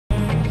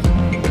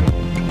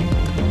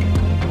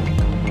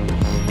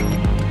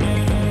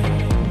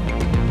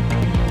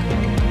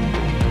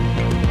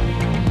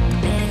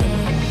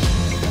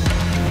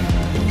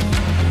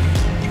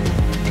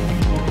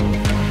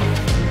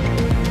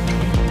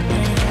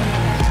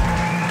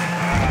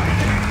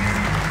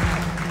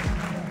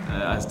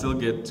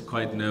still get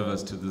quite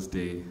nervous to this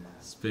day,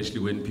 especially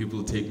when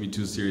people take me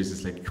too serious.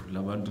 It's like,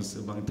 labantu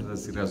sebangithatha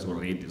serious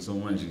already. So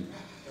much.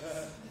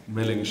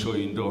 Melling show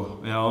indo.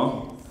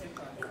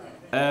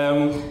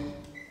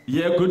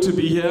 Yeah, good to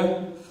be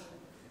here.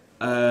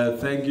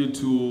 Thank you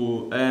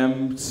to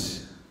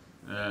AMPD,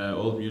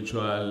 Old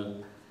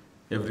Mutual,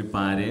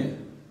 everybody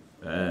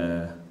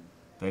that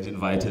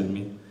invited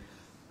me.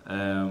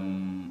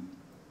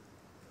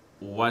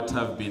 What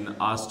I've been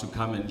asked to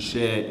come and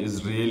share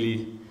is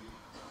really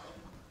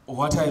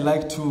what I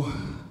like to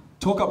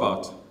talk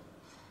about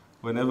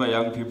whenever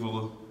young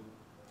people,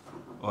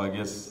 or I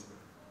guess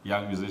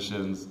young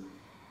musicians,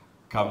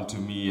 come to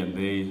me and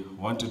they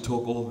want to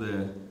talk all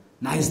the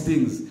nice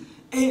things.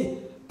 Hey,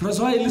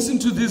 Zwai, listen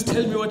to this,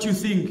 tell me what you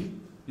think,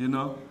 you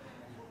know?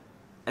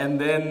 And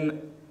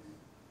then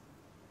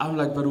I'm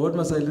like, but what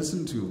must I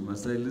listen to?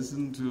 Must I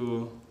listen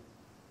to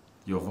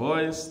your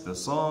voice, the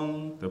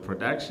song, the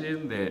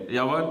production,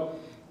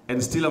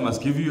 and still I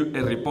must give you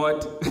a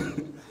report,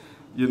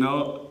 you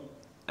know?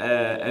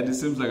 And it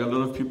seems like a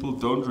lot of people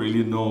don't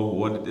really know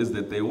what it is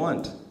that they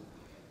want.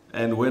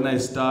 And when I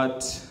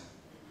start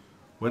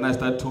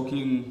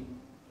talking,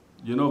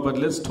 you know, but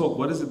let's talk,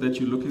 what is it that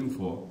you're looking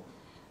for?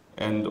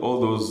 And all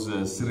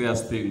those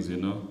serious things, you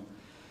know?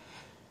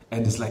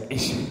 And it's like,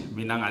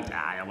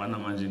 I want to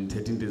imagine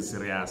taking this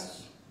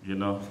serious, you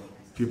know?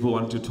 People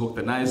want to talk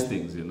the nice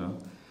things, you know?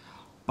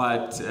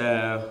 But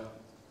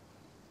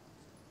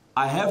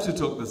I have to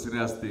talk the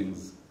serious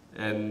things.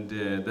 And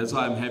that's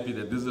why I'm happy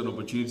that this is an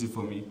opportunity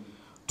for me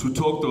to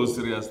talk those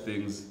serious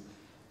things.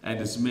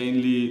 And it's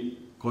mainly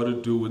got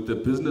to do with the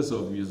business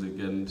of music,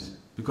 and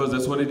because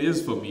that's what it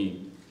is for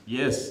me.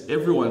 Yes,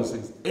 everyone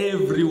sings.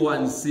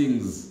 Everyone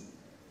sings.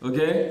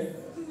 Okay?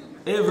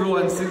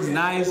 Everyone sings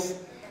nice.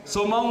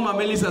 So Mama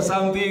Melissa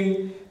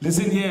something,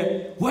 listen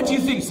here. What do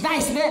you think? It's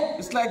nice, ne?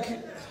 It's like,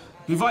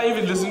 before I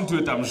even listen to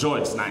it, I'm sure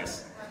it's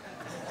nice.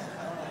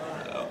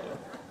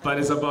 But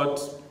it's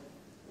about,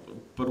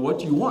 but what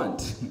do you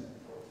want?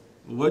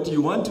 What do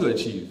you want to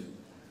achieve?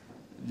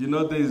 You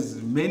know,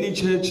 there's many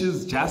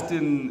churches just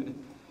in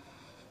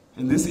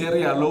this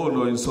area alone,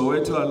 or in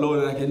Soweto alone,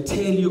 and I can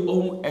tell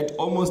you at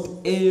almost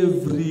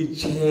every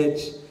church,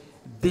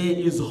 there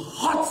is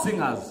hot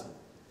singers.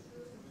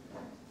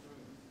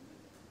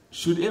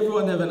 Should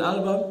everyone have an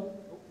album?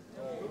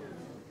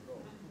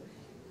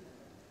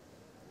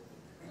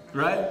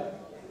 Right?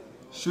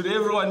 Should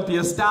everyone be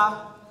a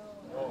star?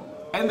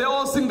 And they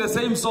all sing the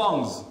same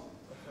songs.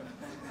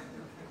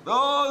 They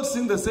all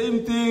sing the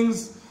same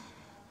things,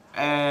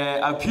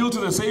 appeal to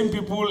the same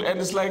people,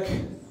 and it's like,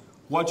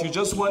 what, you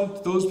just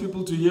want those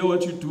people to hear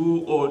what you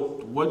do, or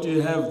what do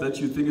you have that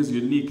you think is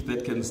unique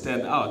that can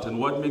stand out, and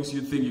what makes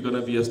you think you're going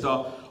to be a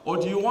star? Or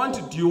do you want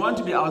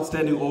to be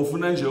outstanding, or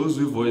ufuna nje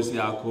uzwe voice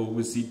yakho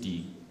with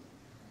CD?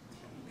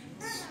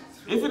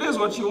 If it is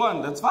what you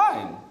want, that's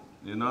fine.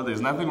 You know,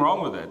 there's nothing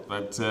wrong with it,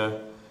 but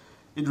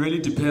it really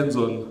depends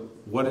on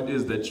what it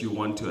is that you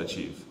want to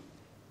achieve.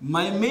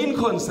 My main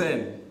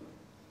concern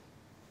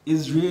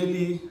is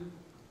really,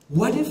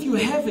 what if you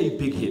have a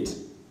big hit?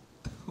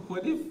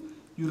 What if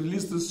you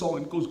release this song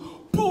and it goes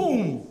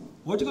boom?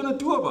 What are you going to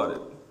do about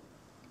it?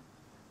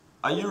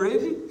 Are you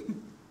ready?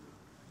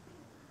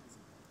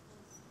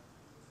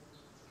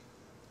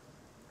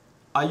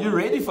 Are you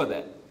ready for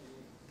that?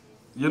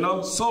 You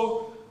know,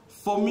 so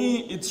for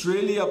me, it's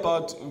really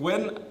about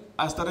when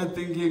I started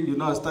thinking, you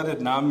know, I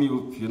started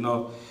NAMI, you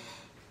know,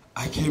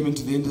 I came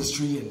into the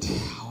industry and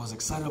I was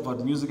excited about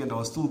music, and I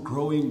was still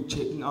growing,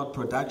 checking out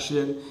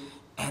production,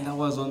 and I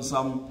was on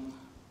some,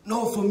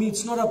 no, for me,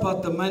 it's not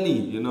about the money,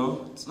 you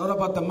know. It's not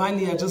about the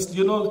money, I just,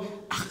 you know,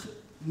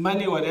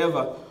 money,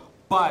 whatever.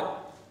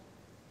 But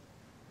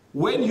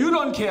when you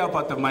don't care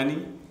about the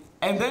money,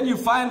 and then you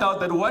find out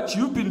that what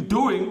you've been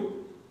doing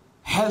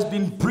has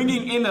been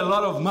bringing in a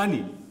lot of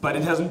money, but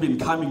it hasn't been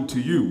coming to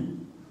you.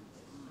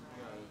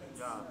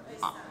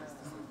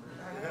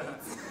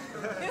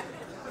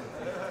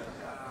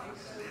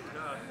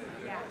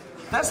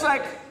 That's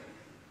like,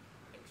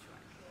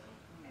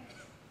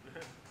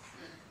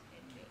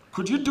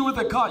 could you do with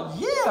a car?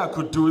 Yeah, I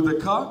could do with a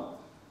car.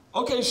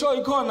 Okay, sure,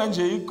 you can't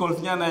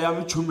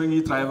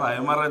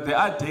driver. There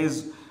are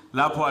days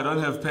lapo I don't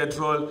have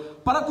petrol,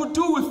 but I could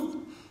do with,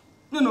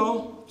 you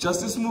know,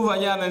 just this move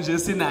and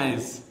just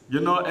nice. You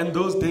know, and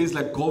those days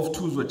like Golf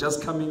 2s were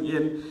just coming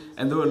in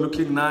and they were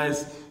looking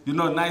nice, you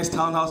know, nice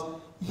townhouse.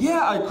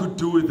 Yeah, I could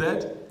do with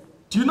that.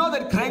 Do you know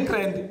that Crank,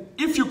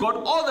 if you got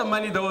all the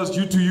money that was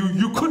due to you,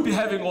 you could be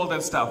having all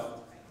that stuff.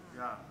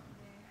 Yeah.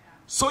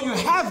 So you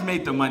have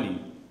made the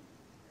money.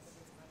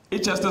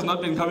 It just has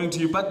not been coming to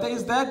you. But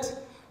there's that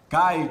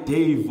guy,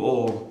 Dave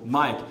or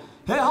Mike.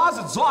 Hey, how's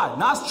it, Zwai?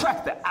 Nice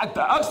track.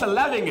 The Oaks are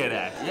loving it.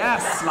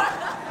 Yes, like.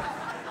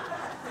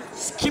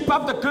 Keep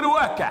up the good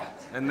work.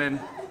 And then,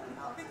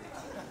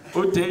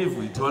 oh, Dave,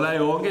 we told her,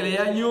 no,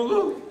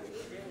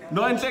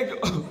 it's like,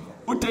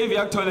 oh, Dave, you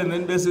told her, and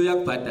then there's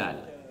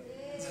a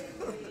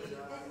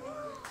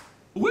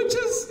which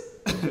is,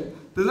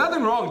 there's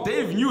nothing wrong.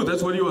 Dave knew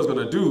that's what he was going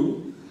to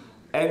do,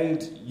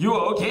 and you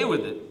were okay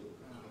with it.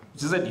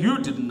 It's just that you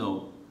didn't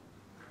know.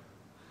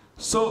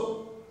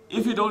 So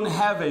if you don't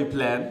have a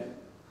plan,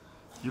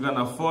 you're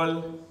gonna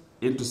fall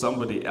into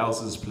somebody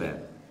else's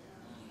plan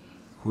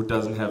who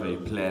doesn't have a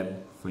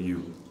plan for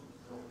you.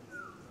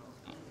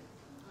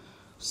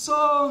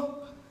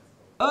 So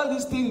all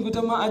these things with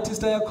my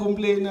artist I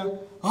complain,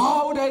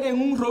 oh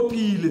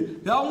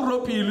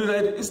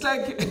it's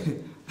like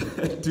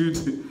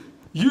dude,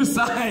 you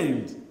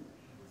signed.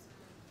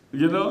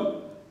 You know?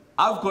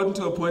 I've gotten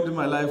to a point in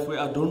my life where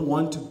I don't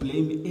want to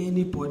blame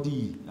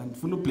anybody and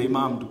for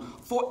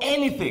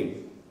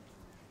anything.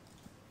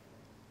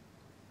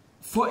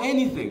 For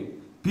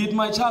anything. Be it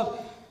my child.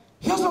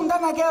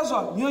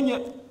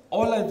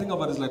 All I think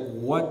about is like,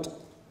 what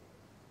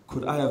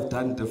could I have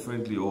done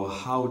differently, or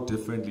how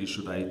differently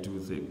should I do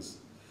things?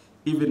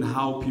 Even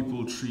how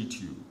people treat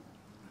you.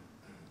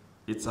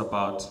 It's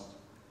about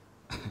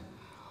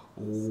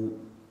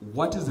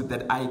what is it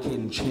that I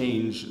can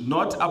change,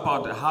 not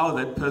about how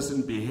that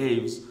person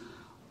behaves,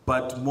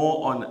 but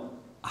more on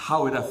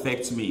how it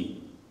affects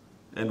me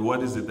and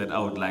what is it that I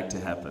would like to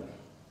happen.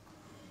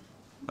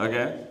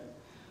 Okay?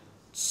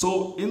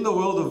 So in the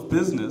world of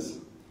business,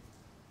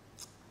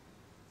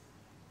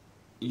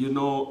 you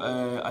know,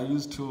 I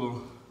used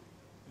to,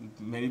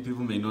 many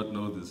people may not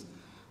know this,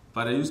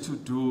 but I used to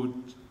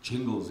do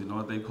jingles. You know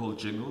what they call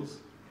jingles?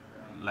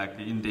 Like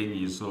in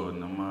Dengi, so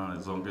Nama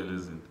Zonkel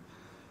isn't.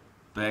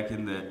 Back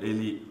in the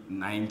early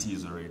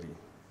 90s already.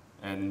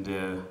 And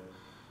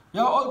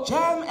yeah, all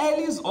Jam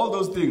Alleys, all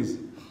those things.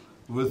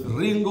 With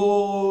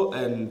Ringo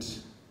and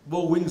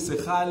Bo Wing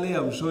Sekhale,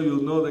 I'm sure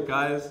you'll know the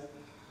guys.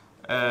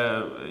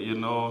 You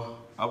know,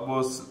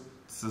 Abos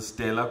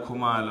Stella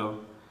Kumalo.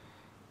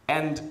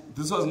 And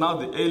this was now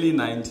the early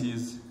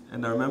 90s.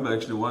 And I remember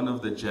actually one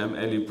of the Jam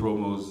Alley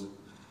promos,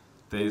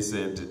 they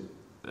said,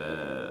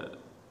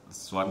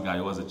 this one guy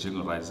who was a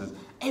jingle writer says,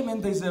 hey man,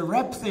 there's a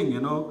rap thing,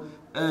 you know.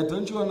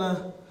 Don't you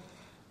wanna?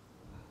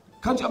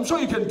 Can't you? I'm sure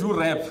you can do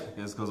rap.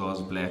 Yes, because I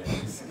was black.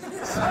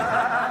 So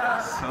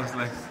I was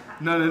like,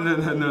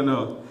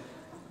 no.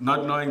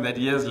 Not knowing that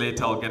years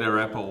later I'll get a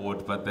rap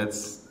award, but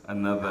that's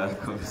another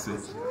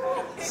conversation.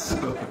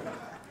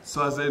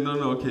 So I said, no,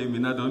 okay,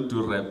 Mina, don't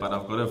do rap, but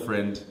I've got a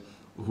friend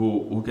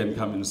who can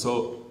come in.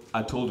 So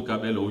I told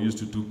Kabelo, who used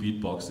to do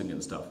beatboxing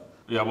and stuff,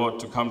 we're about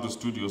to come to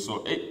studio.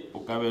 So, hey,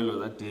 Kabelo,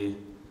 that day,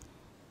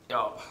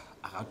 yo,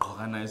 I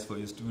got nice for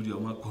your studio,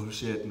 my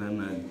bullshit,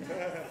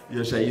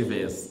 you're shy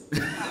vest.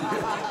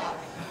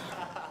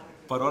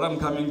 But what I'm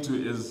coming to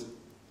is,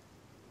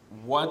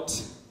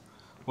 what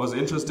was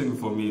interesting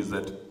for me is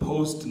that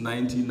post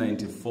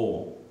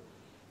 1994,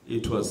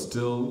 it was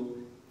still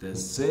the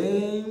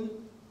same,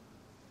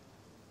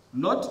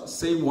 not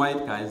same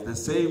white guys, the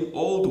same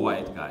old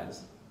white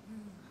guys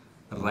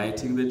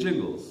writing the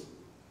jingles,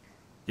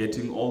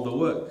 getting all the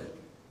work.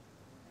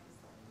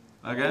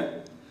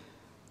 Okay?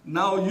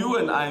 Now you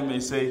and I may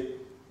say,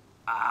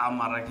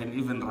 I can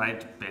even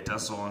write better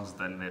songs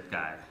than that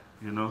guy,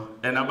 you know?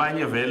 And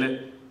Abanye Vele,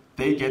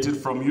 they get it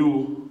from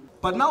you.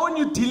 But now when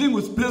you're dealing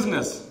with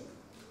business,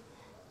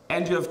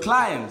 and you have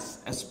clients,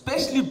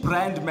 especially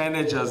brand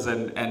managers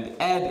and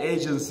ad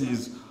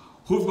agencies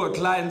who've got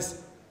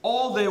clients,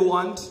 all they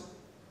want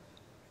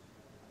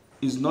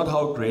is not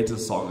how great a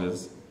song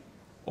is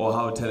or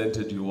how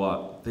talented you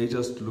are. They're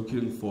just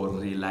looking for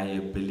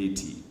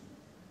reliability.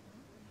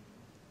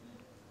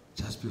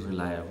 Just be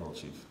reliable,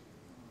 chief.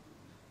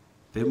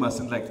 They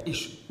mustn't like,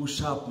 ish,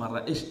 sharp,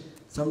 mara, ish.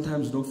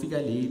 Sometimes no figure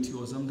late,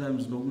 or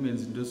sometimes no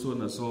means in this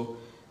one. So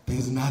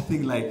there's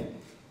nothing like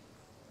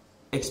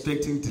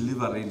expecting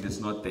delivery that's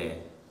not there.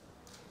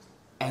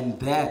 And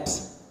that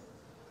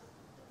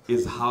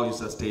is how you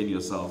sustain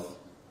yourself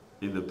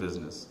in the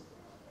business.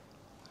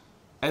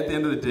 At the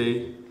end of the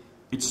day,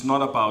 it's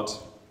not about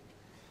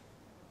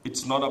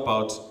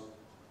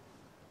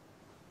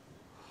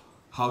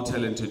how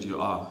talented you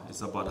are.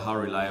 It's about how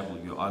reliable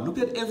you are. Look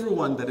at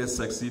everyone that has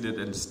succeeded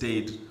and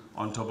stayed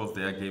on top of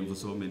their game for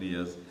so many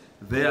years.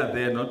 They are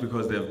there not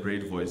because they have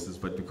great voices,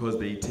 but because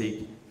they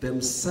take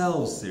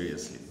themselves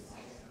seriously.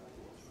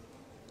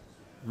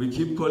 We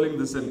keep calling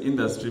this an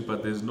industry,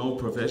 but there's no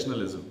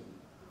professionalism.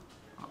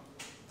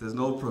 There's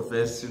no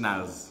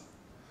professionals.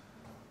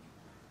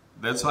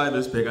 That's why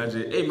this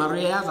Pekanje, hey,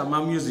 Maria's are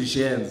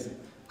musicians.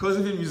 Because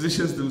even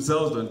musicians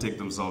themselves don't take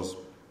themselves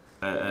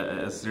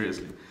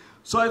seriously.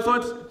 So I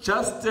thought,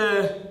 just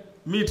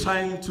me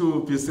trying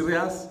to be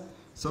serious,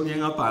 so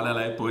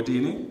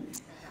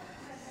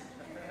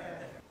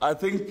I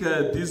think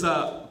these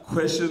are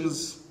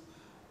questions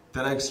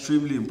that are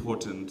extremely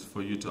important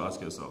for you to ask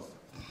yourself.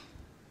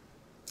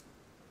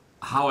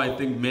 How I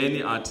think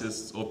many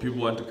artists or people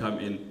want to come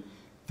in,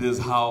 these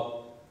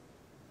are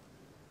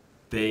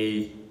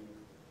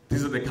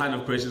the kind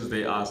of questions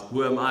they ask.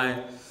 Who am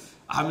I?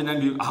 I'm and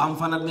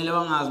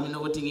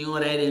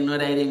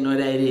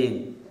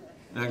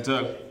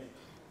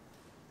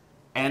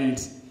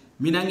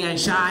minang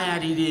shy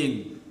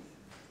reading,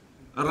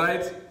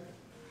 right?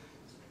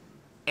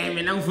 And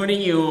minang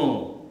phoning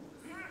you.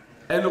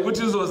 And which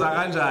is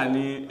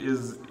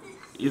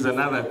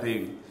another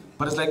thing.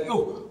 But it's like,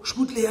 yo, is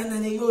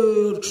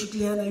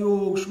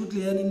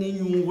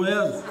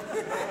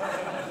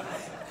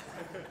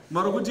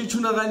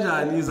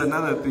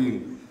another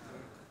thing.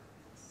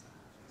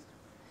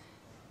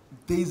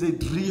 There's a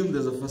dream,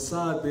 there's a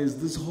facade, there's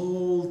this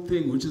whole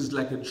thing which is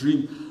like a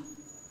dream.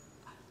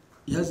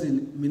 It's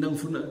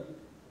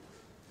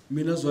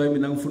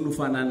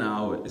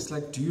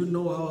like, do you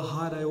know how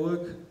hard I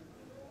work?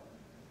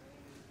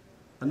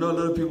 I know a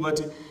lot of people might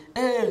think,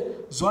 hey,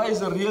 Zwai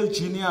is a real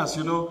genius,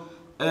 you know.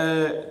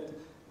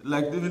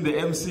 Like even the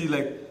MC,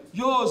 like,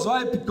 yo,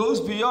 Zwai goes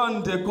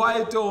beyond the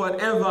quiet or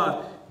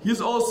whatever.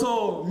 He's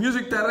also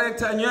music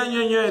director,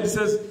 He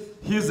says,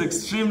 he's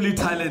extremely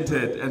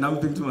talented. And I'm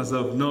thinking to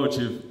myself, no,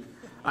 Chief,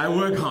 I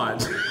work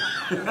hard.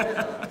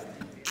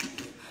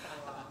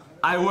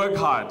 I work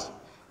hard.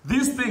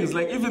 These things,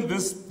 like even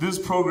this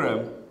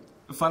program,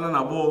 Fana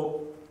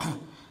Nabo,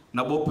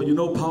 you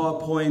know,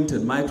 PowerPoint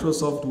and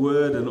Microsoft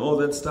Word and all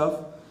that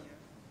stuff.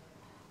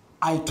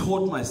 I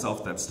taught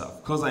myself that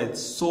stuff because I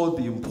saw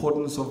the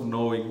importance of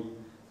knowing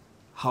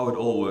how it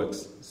all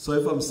works. So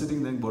if I'm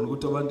sitting there,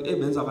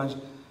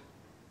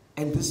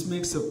 and this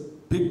makes a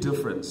big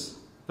difference.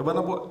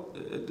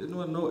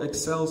 No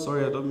Excel,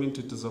 sorry, I don't mean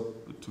to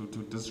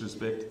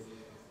disrespect.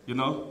 You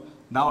know,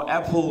 now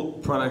Apple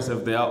products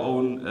have their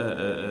own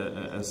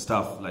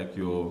stuff, like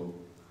your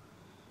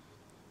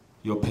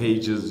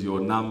pages, your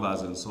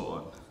numbers, and so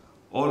on.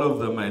 All of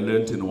them I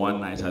learned in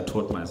one night. I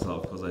taught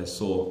myself because I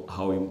saw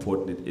how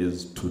important it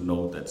is to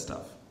know that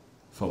stuff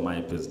for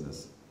my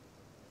business.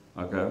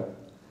 Okay?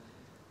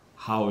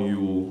 How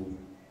you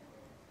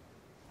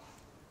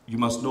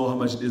must know how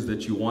much it is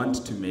that you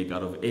want to make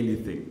out of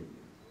anything.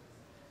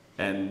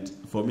 And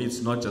for me,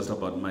 it's not just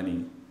about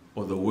money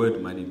or the word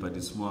money, but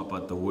it's more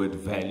about the word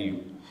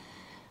value.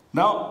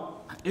 Now,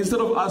 instead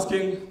of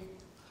asking,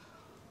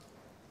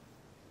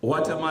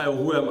 what am I or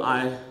who am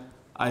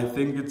I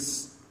think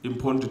it's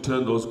important to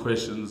turn those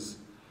questions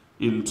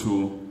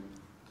into,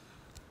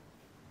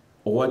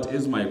 what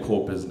is my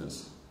core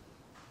business?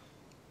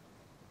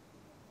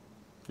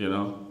 You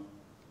know?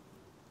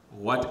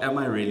 What am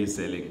I really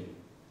selling?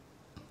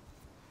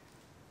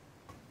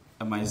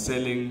 Am I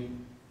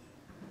selling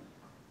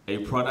a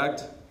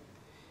product?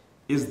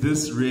 Is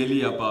this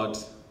really about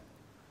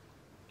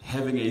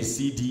having a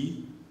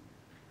CD?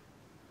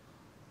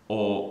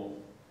 Or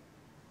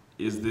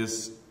is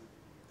this,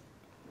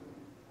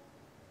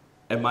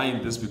 am I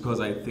in this because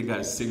I think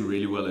I sing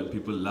really well and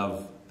people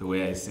love the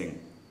way I sing?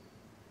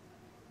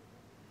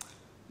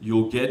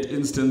 You'll get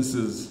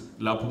instances,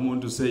 lapho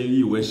umuntu say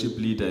you worship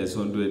leader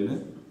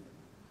esondweni.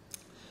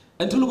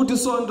 And Tulukuti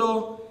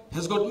Sondo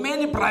has got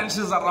many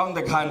branches around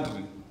the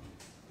country.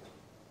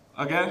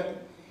 Okay?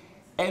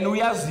 And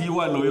we are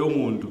ziwa loyo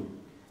mundu.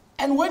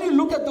 And when you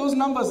look at those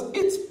numbers,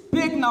 it's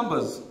big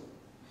numbers.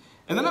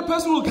 And then a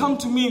person will come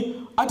to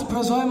me, ati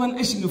Prazwaiman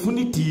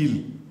ngifuna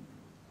deal.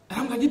 And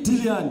I'm like, deal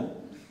yani?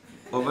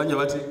 Obanye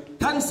bathi,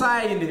 can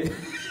sign.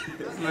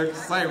 It's like,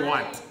 sign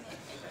what?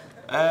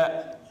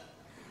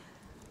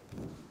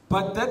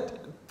 But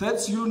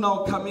that's you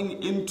now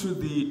coming into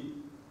the,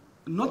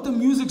 not the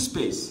music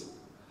space,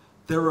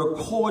 the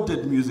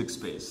recorded music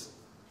space.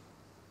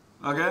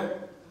 Okay?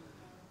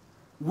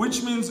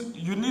 Which means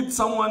you need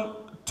someone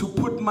to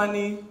put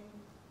money.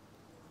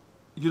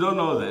 You don't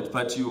know that,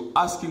 but you're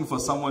asking for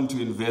someone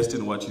to invest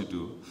in what you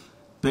do.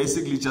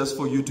 Basically just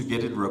for you to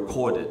get it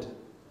recorded.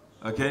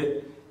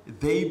 Okay?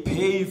 They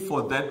pay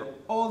for that,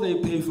 all they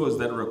pay for is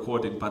that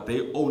recording, but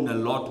they own a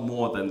lot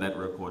more than that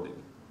recording.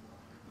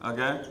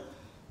 Okay?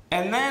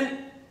 And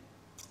then,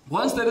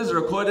 once that is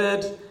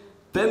recorded,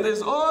 then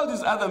there's all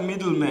these other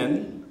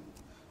middlemen,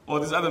 or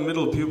these other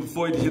middle people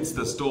before it hits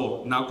the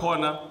store. Now,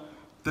 corner,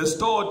 the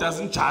store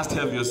doesn't just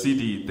have your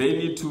CD. They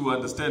need to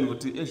understand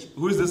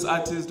who is this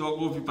artist,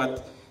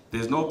 but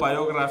there's no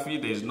biography,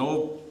 there's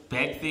no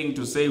bad thing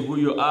to say who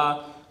you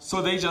are.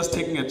 So they're just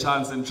taking a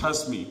chance, and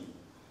trust me,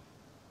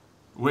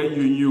 when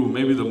you knew,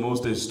 maybe the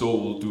most a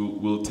store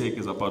will take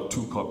is about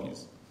 2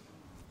 copies.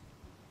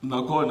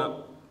 Now,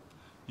 corner,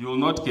 you will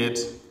not get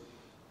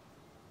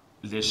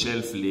the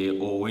shelf lay,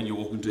 or when you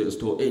walk into a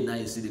store, hey,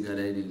 nice CD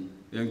garden.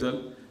 You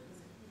understand?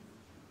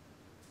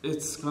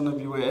 It's gonna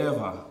be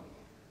wherever.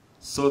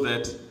 So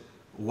that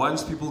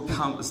once people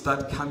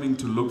start coming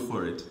to look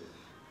for it,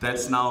 that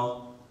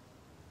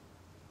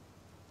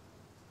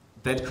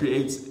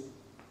creates,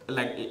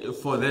 like,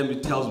 for them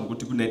it tells them good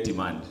to net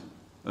demand.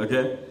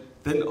 Okay?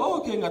 Then,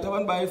 oh, okay,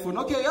 ngataban buy phone.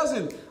 Okay,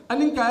 yasin, I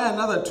think I have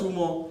another 2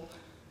 more.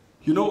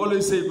 You know,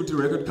 always say good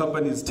record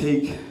companies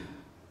take,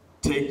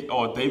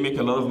 or they make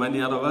a lot of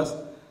money out of us.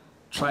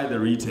 Try the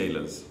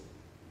retailers.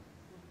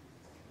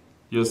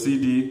 Your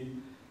CD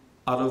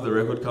out of the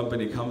record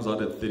company comes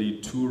out at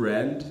 32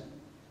 Rand.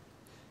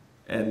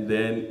 And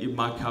then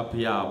markup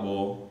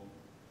yabo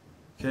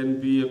can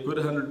be a good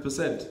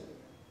 100%.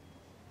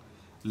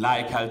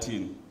 Like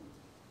Haltin,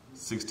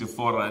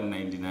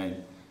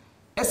 64.99.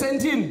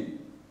 Essentin,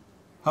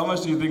 how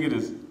much do you think it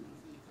is?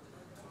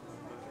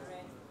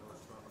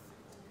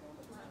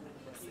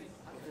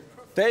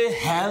 They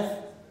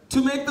have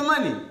to make the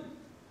money.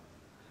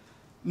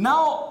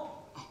 Now,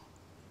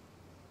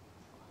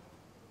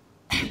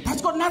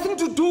 that's got nothing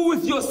to do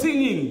with your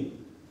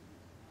singing.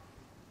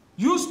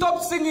 You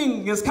stop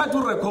singing ngesikhathi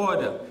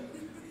urecorder.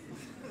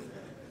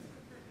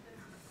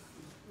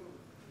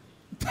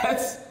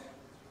 That's,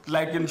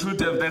 like in true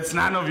terms, that's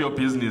none of your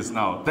business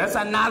now. That's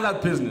another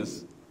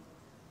business.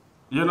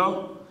 You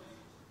know?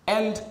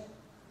 And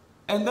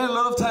then a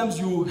lot of times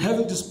you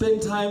having to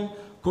spend time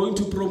going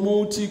to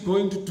promote it,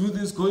 going to do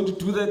this, going to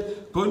do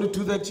that, going to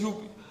do that.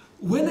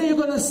 When are you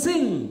going to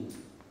sing?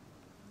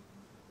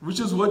 Which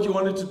is what you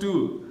wanted to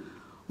do.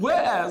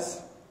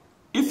 Whereas,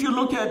 if you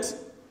look at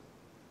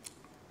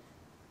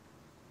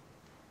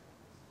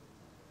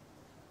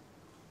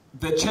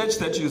the church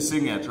that you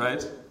sing at,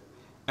 right?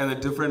 And the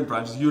different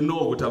branches, you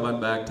know what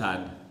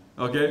I'm.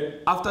 Okay?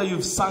 After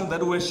you've sung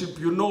that worship,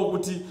 you know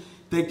what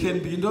they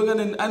can be. You don't get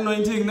an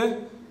anointing,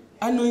 ne?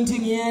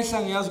 Anointing, yes,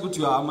 and yes, good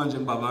to your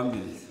manje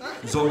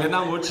babambi. So when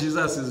I'm what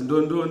Jesus is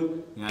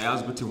done,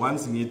 yes, good to one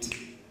sing it.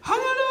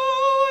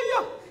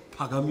 Hallelujah!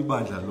 Pagami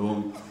banja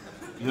long.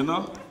 You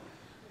know?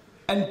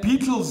 And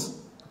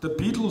the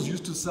Beatles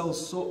used to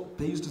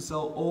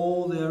sell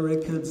all their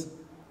records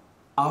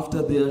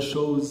after their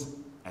shows,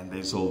 and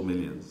they sold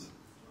millions.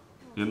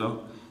 You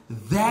know?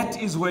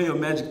 That is where your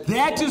magic,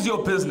 that is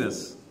your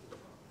business.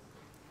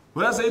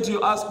 When I say to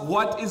you, ask,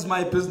 what is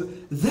my business?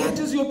 That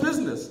is your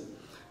business.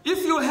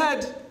 If you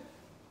had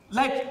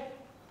like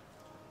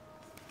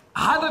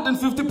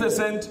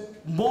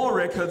 150% more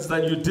records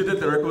than you did at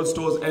the record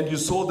stores and you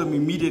sold them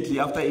immediately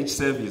after each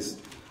service,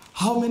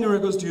 how many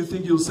records do you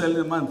think you'll sell in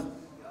a month?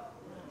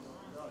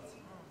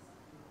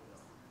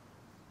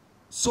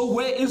 So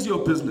where is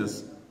your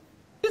business?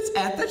 It's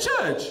at the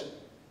church.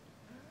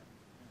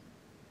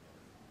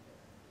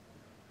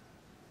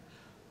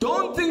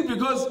 Don't think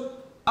because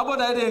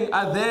Abodadeng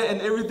are there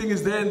and everything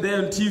is there and there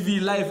on TV,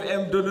 live,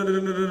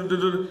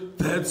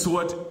 that's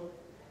what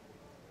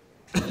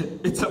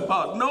it's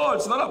about. No,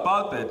 it's not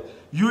about that.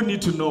 You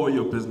need to know where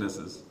your business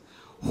is,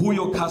 who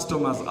your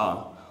customers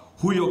are,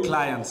 who your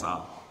clients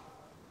are.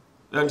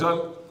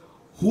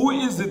 Who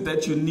is it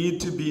that you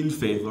need to be in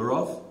favor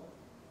of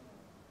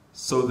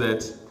so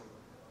that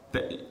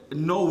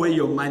know where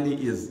your money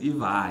is.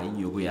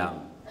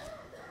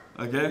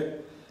 Okay?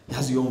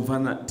 Yes, we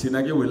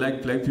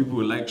like black people,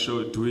 we like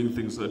doing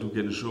things so that we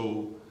can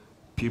show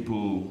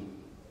people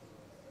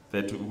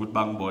that would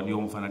bang body,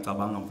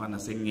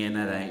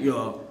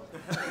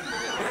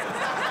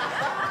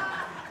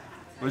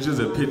 which is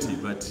a pity,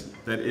 but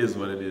that is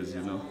what it is,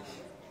 you know.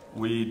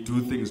 We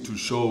do things to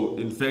show,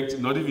 in fact,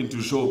 not even to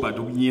show, but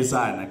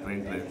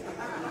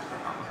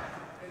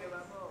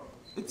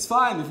it's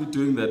fine if you're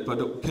doing that,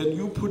 but can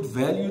you put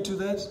value to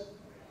that?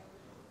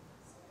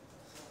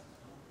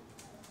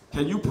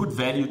 Can you put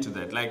value to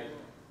that? Like,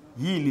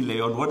 yini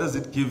Leon, what does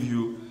it give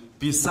you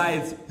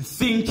besides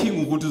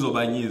thinking ukuthi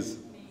uzobanyiza?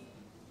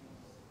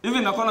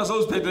 Even nakhona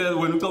sowusiphethe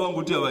wena ucabanga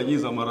ukuthi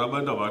uyabanyiza mara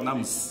abantu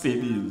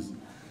abanamsebenzi.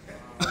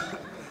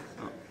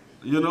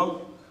 You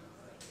know?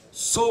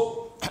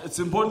 So it's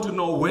important to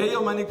know where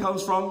your money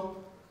comes from,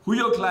 who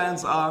your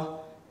clients are,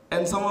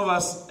 and some of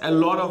us, a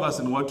lot of us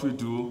in what we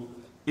do,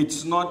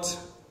 it's not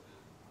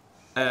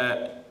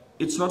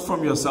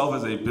from yourself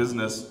as a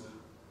business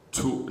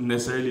to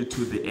necessarily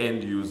to the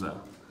end user,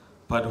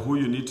 but who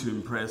you need to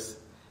impress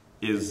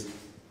is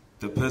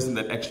the person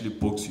that actually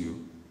books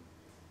you.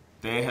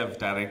 They have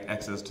direct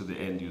access to the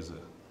end user.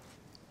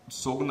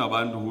 So who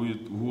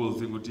will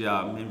think,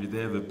 yeah, maybe they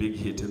have a big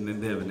hit and then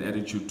they have an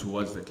attitude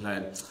towards the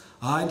client.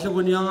 But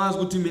you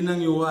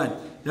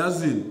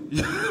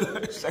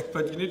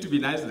need to be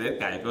nice to that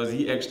guy because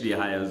he actually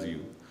hires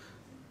you.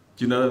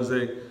 Do you know what I'm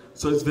saying?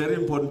 So it's very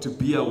important to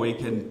be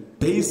awake, and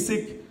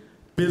basic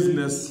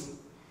business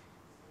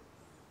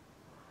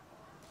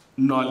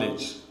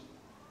knowledge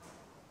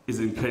is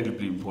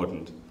incredibly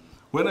important.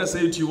 When I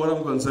say to you, what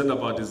I'm concerned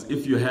about is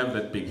if you have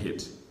that big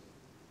hit.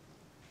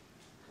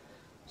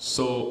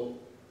 So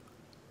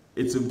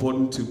it's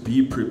important to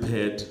be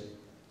prepared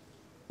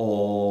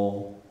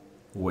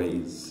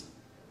always.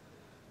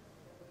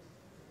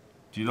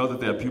 Do you know that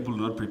there are people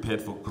who are not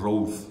prepared for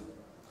growth?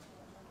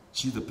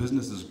 Gee, the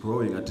business is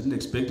growing. I didn't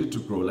expect it to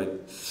grow. Like,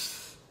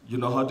 you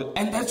know how to,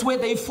 and that's where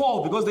they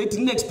fall because they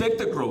didn't expect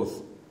the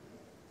growth.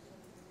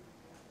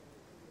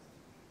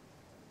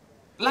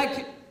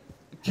 Like,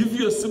 give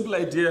you a simple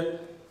idea.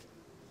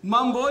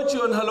 Mambochi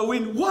on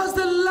Halloween was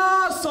the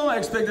last song I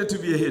expected to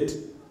be a hit.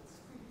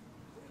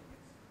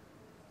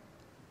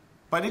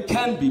 But it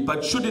can be.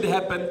 But should it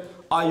happen,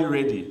 are you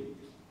ready?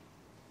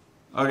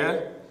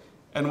 Okay?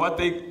 And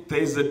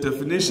there's a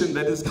definition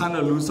that is kind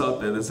of loose out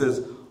there that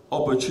says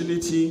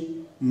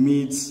opportunity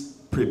meets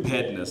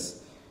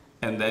preparedness.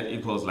 And that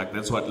equals luck.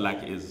 That's what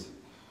luck is.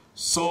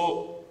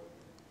 So,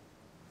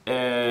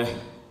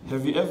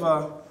 have you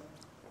ever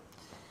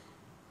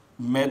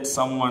met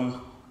someone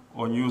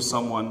or knew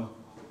someone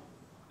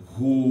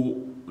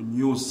who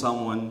knew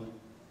someone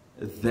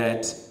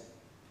that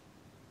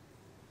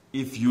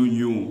if you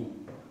knew,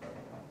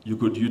 you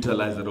could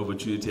utilize that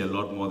opportunity a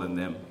lot more than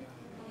them?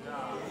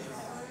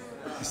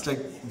 It's like,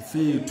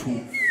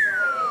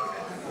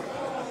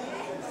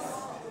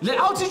 Le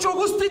outage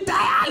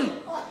hospital.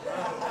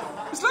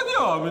 It's like,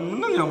 yeah, I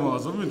mean,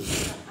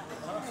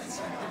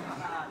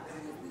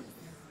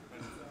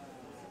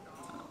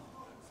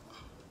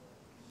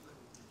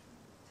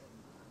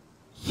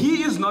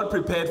 he is not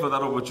prepared for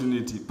that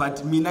opportunity,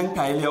 but mina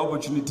nkaile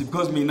opportunity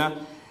because mina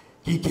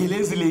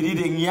ngikelezile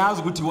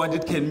ngiyazi ukuthi what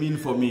it can mean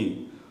for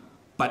me.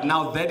 But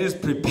now that is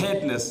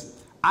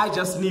preparedness. I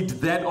just need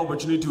that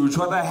opportunity, which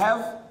what I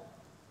have,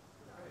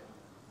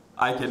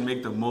 I can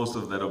make the most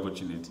of that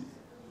opportunity.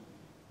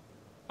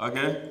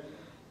 Okay?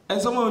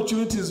 And some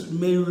opportunities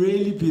may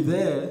really be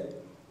there,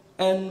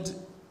 and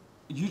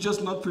you're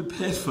just not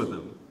prepared for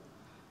them.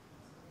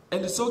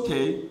 And it's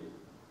okay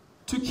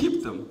to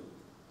keep them.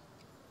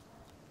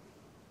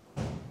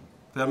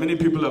 There are many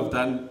people who have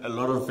done a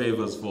lot of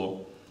favors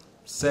for,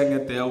 sang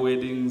at their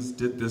weddings,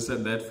 did this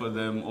and that for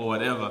them, or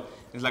whatever.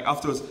 It's like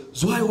afterwards,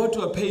 Zwai, what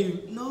do I pay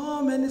you?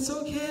 No, man, it's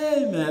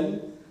okay,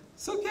 man.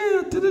 It's okay,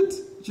 I did it.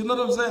 You know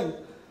what I'm saying?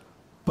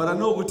 But I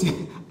know what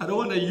I don't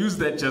want to use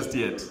that just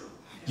yet.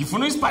 If you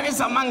know Spanish,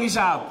 I'm mangi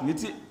sharp.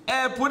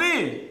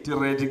 Puri, to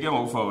ready game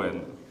of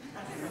when.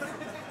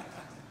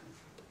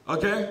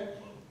 Okay?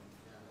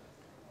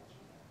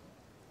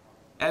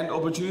 And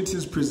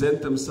opportunities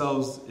present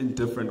themselves in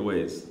different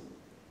ways.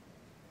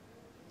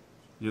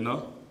 You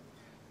know?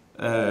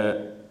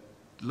 A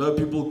lot of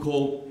people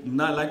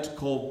like to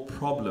call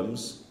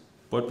problems,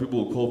 what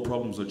people call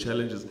problems or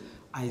challenges.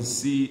 I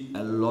see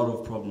a lot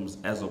of problems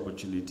as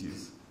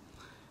opportunities.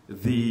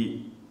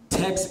 The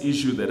tax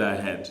issue that I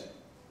had,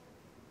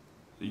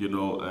 you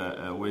know,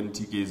 when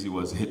TKZ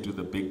was hit with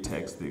the big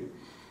tax thing,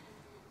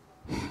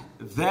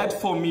 that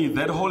for me,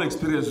 that whole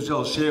experience, which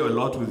I'll share a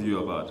lot with you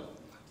about,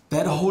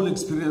 that whole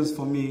experience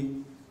for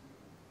me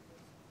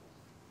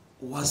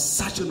was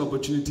such an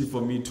opportunity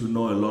for me to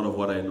know a lot of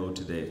what I know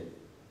today.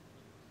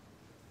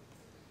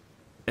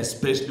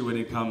 Especially when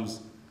it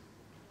comes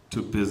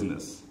to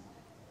business.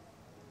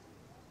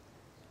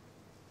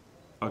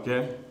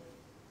 Okay?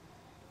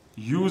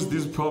 Use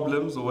these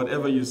problems or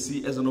whatever you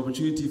see as an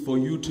opportunity for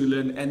you to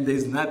learn, and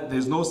there's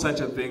no such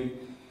a thing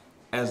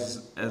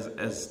as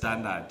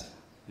standard.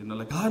 You know,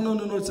 like,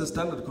 no, it's a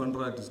standard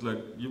contract. It's like,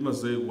 you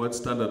must say, what's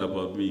standard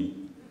about me?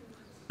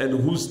 And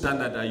whose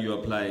standard are you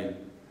applying?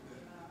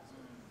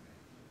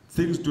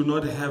 Things do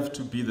not have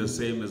to be the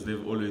same as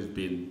they've always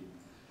been.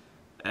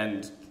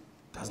 And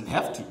doesn't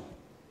have to.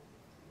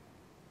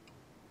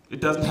 It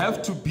doesn't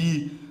have to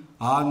be,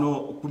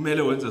 no,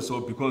 kumele wenza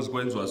so because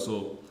kwenziwa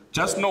so.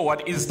 Just know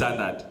what is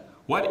standard.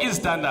 What is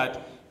standard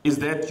is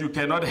that you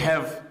cannot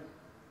have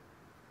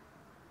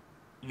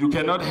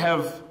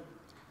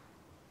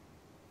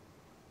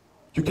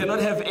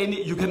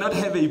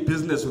a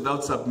business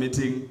without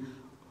submitting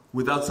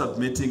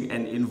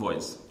an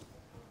invoice.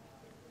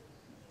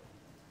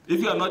 If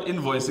you are not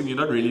invoicing, you're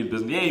not really in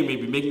business. Yeah, you may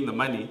be making the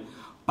money,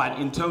 but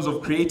in terms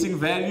of creating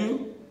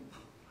value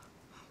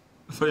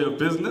for your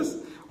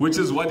business, which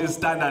is what is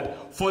standard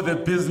for the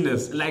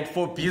business, like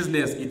for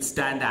business, it's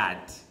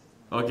standard.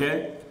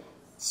 Okay?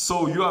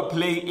 So you are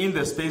playing in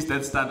the space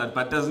that's standard,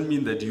 but doesn't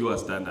mean that you are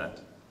standard.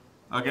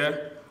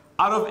 Okay?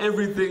 Out of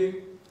everything,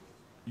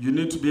 you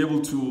need to be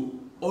able to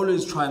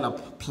always try and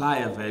apply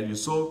a value.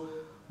 So,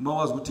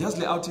 Mawas would just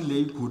lay out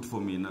good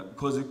for me,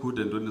 because it could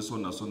and do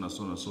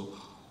so.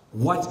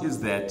 What is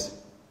that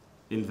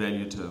in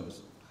value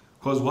terms?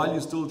 Because while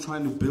you're still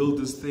trying to build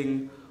this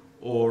thing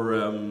or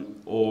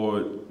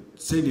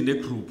send in a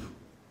group,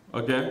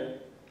 okay?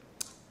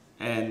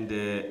 And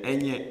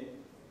any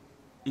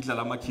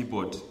itlalama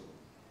keyboard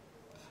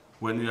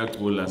when we are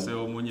cool, say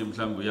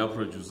we are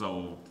producer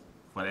or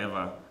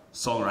whatever,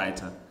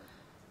 songwriter.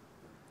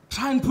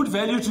 Try and put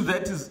value to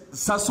that is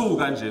saso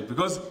ganje,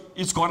 because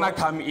it's gonna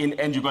come in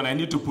and you're gonna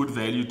need to put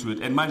value to it.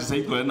 And man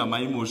say my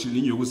emotion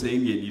in you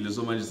saying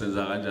so much sense.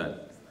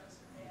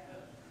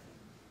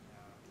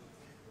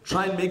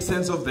 Try and make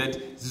sense of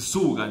that.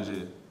 So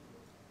ganje.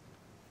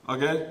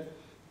 Okay?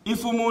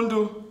 If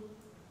umundu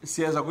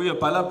says Zwai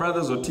Bala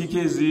brothers or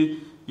TKZ,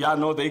 yeah,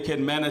 no, they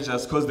can manage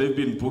us because they've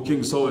been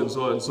booking so and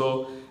so and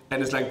so,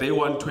 and it's like they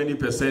want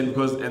 20%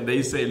 because, and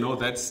they say no,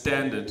 that's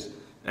standard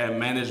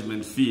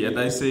management fee, and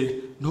I say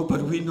no,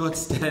 but we're not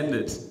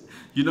standard.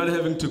 You're not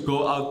having to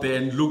go out there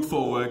and look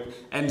for work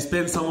and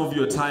spend some of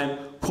your time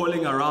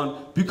calling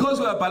around. Because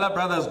we're Bala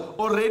brothers,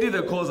 already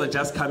the calls are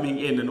just coming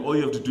in, and all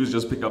you have to do is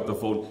just pick up the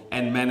phone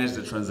and manage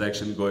the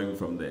transaction going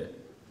from there.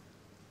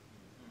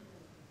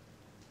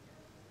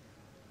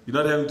 You're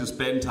not having to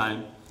spend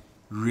time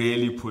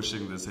really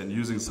pushing this and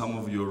using some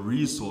of your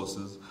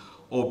resources,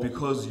 or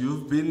because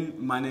you've been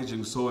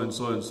managing so and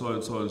so and so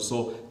and so and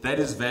so, that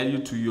is value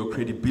to your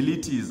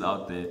credibility is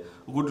out there.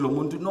 No,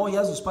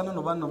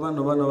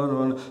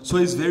 so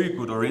it's very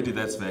good already,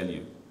 that's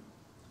value.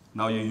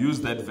 Now you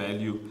use that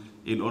value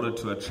in order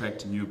to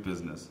attract new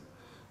business.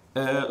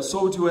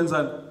 So it went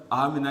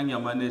on,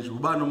 manage,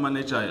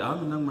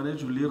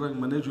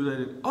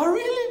 oh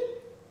really?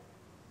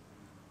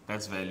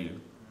 That's value.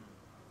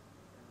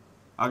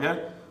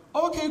 Okay?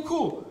 Okay,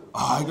 cool.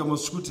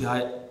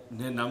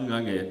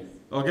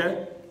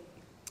 Okay?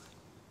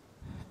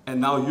 and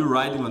now you're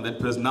riding on that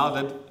person. Now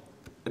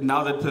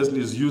that person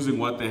is using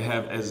what they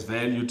have as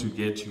value to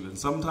get you. And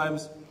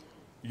sometimes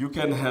you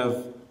can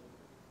have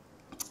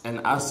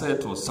an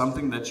asset or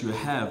something that you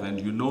have,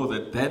 and you know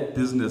that that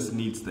business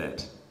needs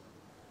that.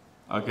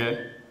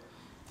 Okay?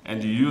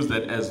 And you use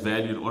that as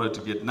value in order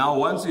to get. Now,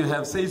 once you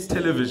have, say it's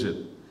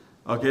television,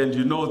 okay, and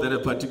you know that a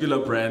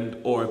particular brand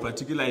or a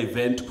particular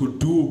event could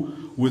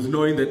do with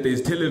knowing that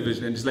there's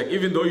television, and it's like,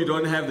 even though you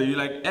don't have that, you're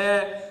like,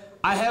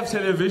 I have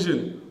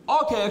television.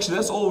 Okay, actually,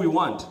 that's all we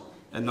want.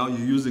 And now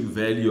you're using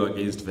value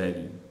against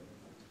value.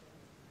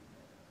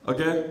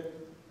 Okay?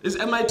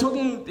 Am I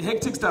talking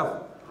hectic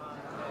stuff?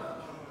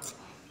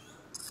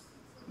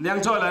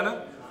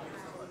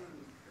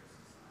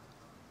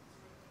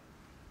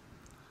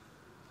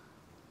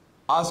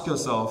 Ask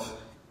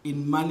yourself,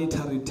 in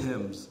monetary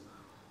terms,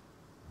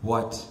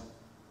 what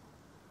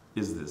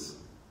is this?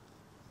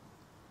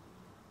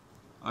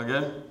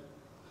 Okay?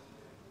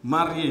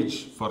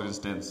 Marriage, for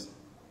instance.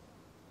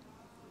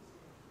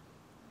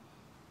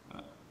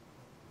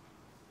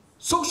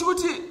 So,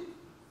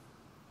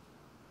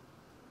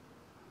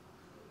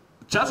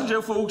 just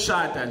for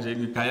ukushada nje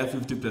ngigaya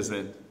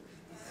 50%.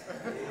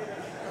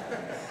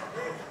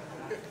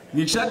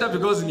 Ngishada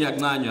because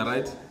ngiyakuncanya,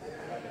 right?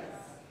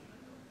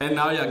 And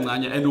now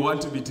yakuncanya and we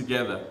want to be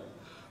together.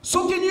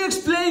 So can you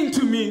explain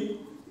to me?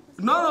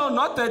 No,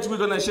 not that we're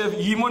gonna share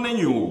yimo and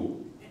you.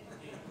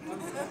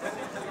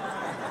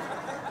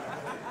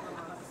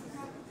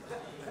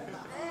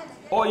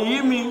 Or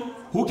Yimi,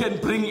 who can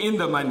bring in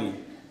the money.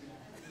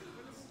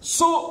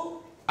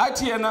 So,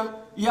 Atiana,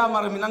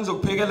 it's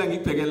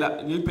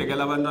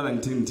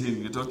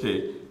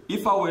okay.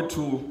 If I were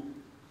to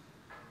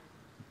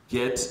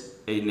get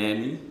a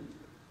nanny,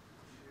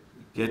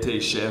 get a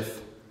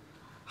chef,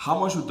 how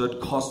much would that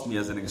cost me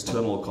as an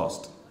external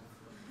cost?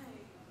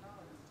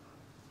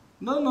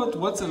 No, not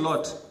what's a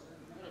lot.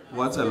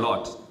 What's a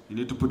lot? You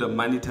need to put a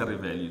monetary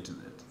value to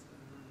that.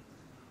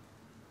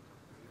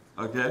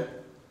 Okay?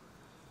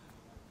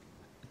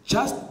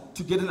 Just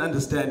to get an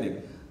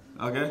understanding.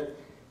 Okay?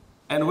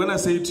 And when I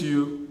say to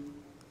you,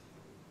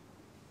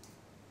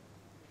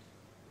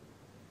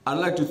 I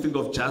like to think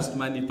of just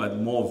money, but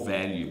more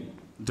value.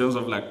 In terms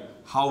of like,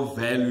 how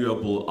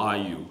valuable are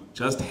you?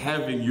 Just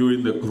having you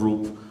in the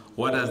group,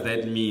 what does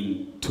that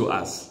mean to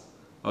us?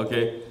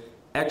 Okay?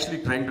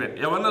 Actually,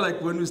 I wonder, like,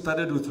 when we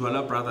started with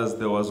Zwai Brothers,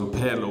 there was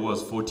Upelo, who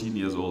was 14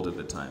 years old at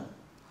the time.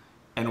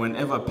 And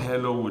whenever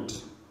Pelo would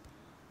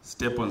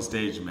step on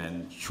stage,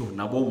 man,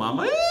 nabo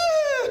mama,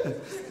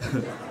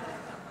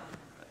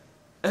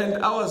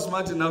 and I was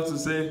smart enough to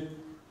say,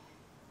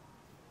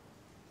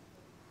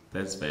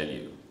 that's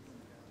value.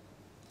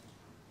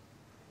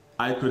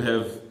 I could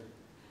have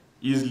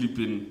easily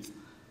been,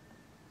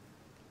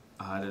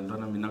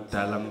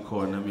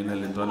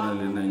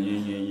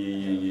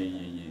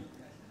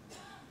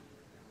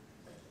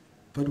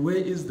 but where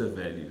is the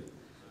value?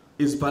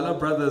 Is Bala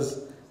Brothers,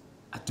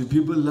 do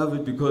people love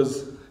it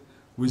because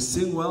we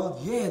sing well?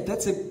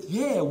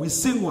 Yeah, we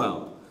sing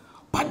well.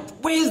 But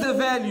where is the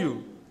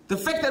value? The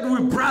fact that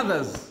we're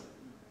brothers.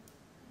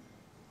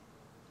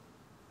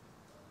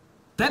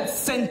 That's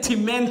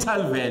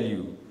sentimental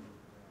value.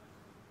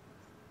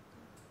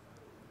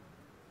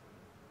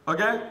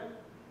 Okay?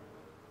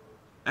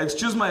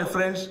 Excuse my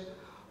French,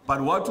 but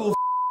what will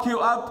f you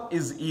up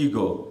is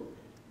ego.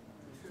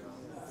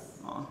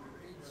 Oh.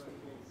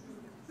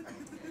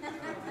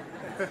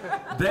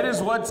 That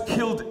is what's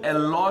killed a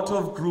lot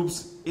of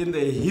groups in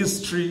the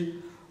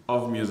history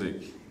of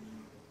music.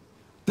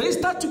 They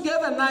start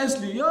together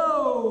nicely,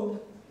 yo!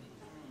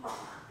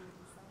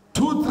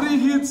 2, 3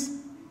 hits.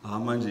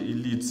 Manje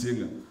lead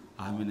singer.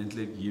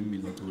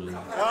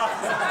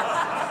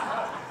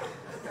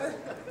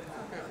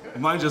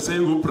 Manje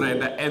saying who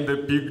Brenda and the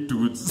big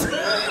dudes.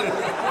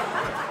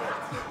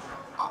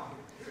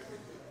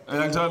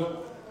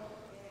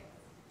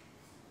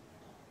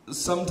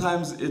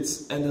 Sometimes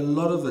it's, and a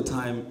lot of the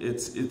time,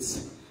 it's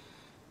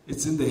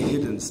in the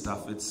hidden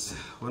stuff. It's,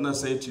 when I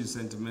say to you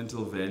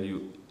sentimental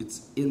value,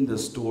 it's in the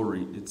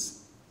story.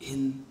 It's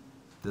in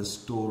the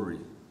story.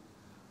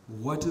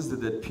 What is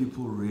it that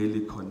people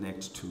really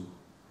connect to?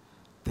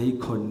 They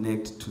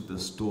connect to the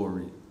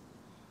story.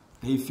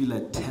 They feel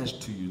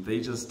attached to you. They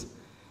just,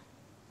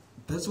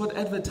 that's what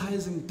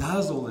advertising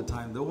does all the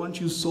time. They want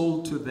you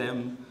sold to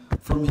them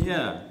from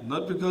here.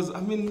 Not because,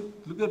 I mean,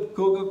 look at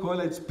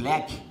Coca-Cola, it's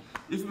black.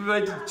 If you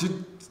were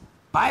to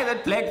buy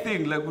that black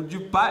thing, like, would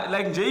you buy,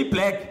 like J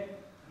Black?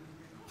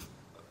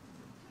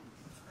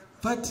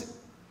 But,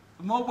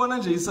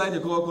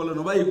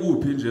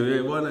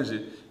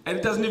 and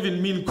it doesn't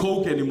even mean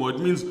Coke anymore, it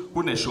means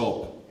kune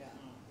shop.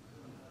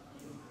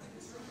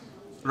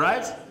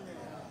 Right?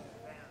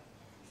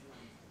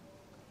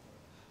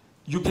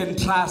 You can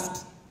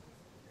trust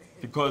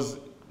because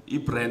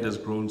each brand has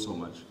grown so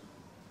much.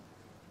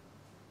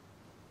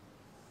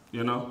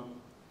 You know?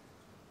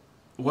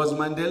 Was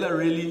Mandela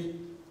really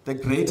the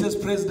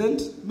greatest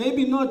president?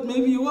 Maybe not,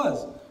 maybe he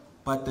was.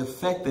 But the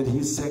fact that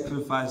he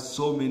sacrificed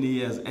so many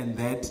years, and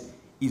that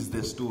is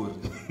the story.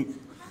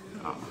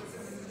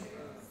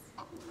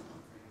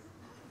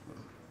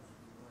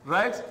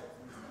 Right?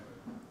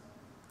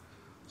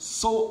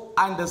 So,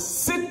 and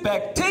sit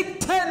back, take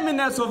 10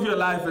 minutes of your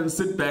life and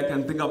sit back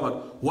and think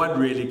about what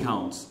really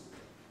counts.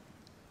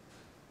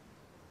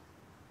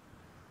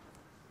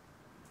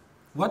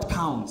 What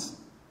counts?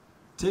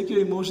 Take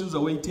your emotions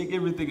away, take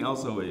everything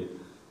else away.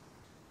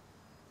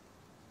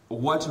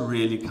 What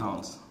really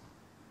counts?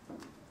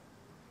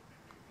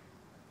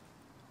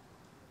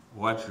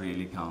 What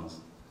really counts?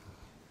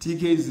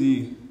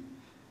 TKZ,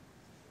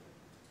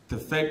 the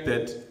fact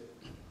that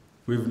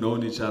we've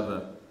known each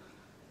other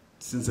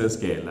since a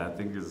scale, I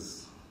think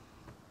is,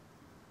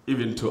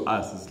 even to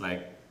us, it's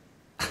like,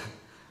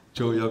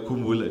 Joe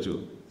Yakumbula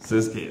Joe,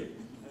 scale.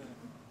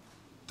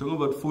 Talking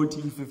about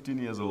 14, 15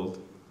 years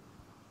old.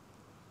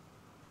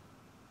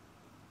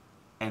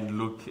 And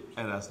look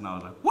at us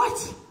now, like,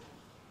 what?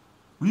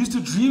 We used to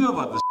dream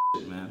about this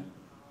shit, man.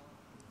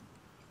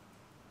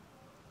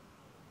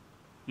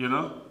 You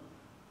know?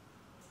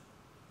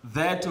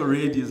 That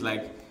already is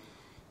like,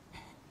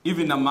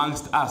 even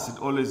amongst us,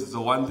 it always is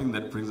the one thing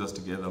that brings us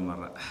together,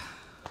 Mara.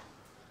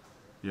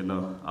 You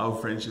know, our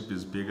friendship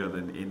is bigger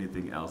than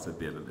anything else at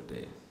the end of the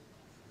day.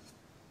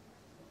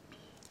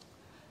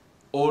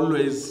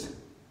 Always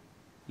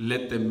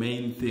let the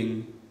main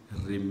thing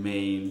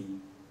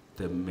remain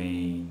the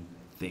main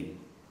thing.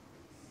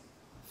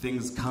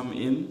 Things come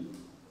in,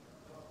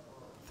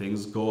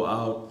 things go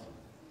out,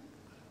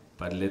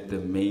 but let the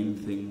main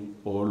thing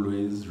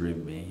always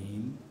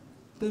remain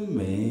the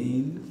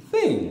main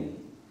thing.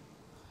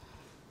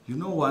 You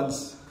know,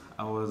 once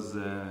I was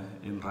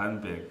in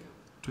Randburg,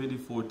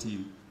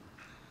 2014,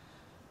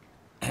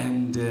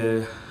 and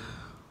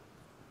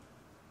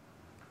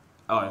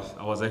I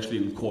was actually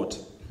in court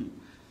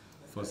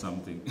for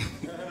something.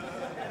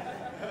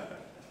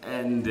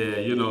 And,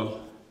 you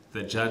know,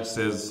 the judge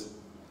says,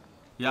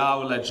 yeah, I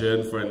will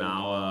adjourn for an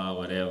hour,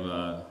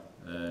 whatever,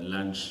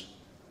 lunch.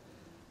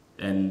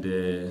 And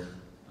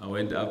I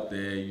went up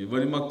there. You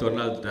went to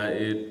McDonald's, I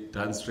ate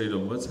dance straight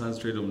on. What's dance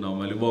straight on now?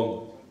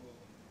 Malibong.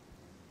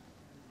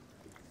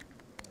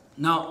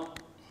 Now,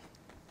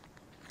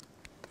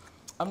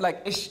 I'm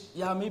like,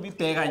 yeah, maybe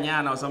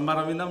teganyana or something, but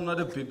I mean, I'm not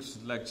a big,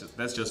 like,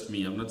 that's just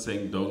me. I'm not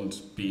saying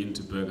don't be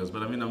into burgers,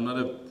 but I mean, I'm not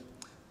a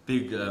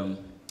big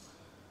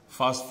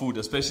fast food,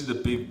 especially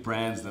the big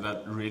brands that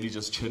are really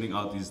just churning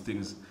out these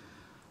things.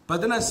 But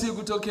then I see,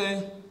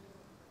 okay,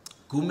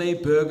 gourmet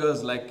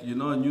burgers, like, you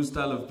know, a new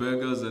style of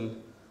burgers, and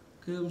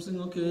okay, I'm saying,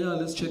 okay, yeah,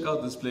 let's check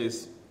out this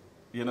place.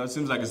 You know, it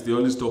seems like it's the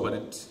only store, but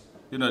it,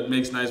 you know, it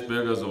makes nice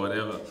burgers or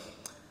whatever.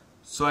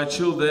 So I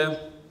chilled there,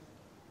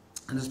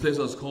 and this place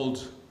was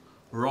called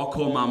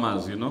Rocco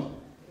Mamas, you know?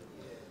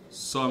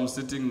 So I'm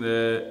sitting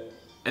there,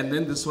 and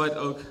then this white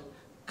oak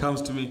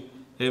comes to me,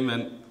 hey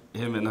man,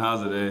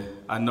 how's it?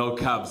 I know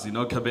Cabs, you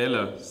know,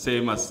 Cabello, tell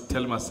him I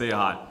say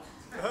hi.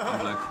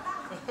 I'm like,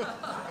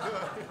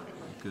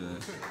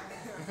 good.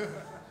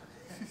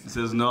 He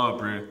says, no,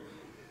 bro.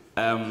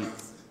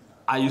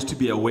 I used to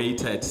be a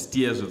waiter at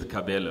Steers with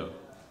Cabello.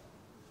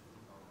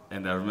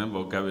 And I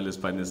remember Cabello's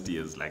finest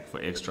Steers, like for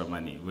extra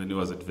money, when he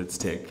was at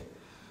Vitstech.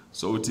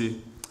 So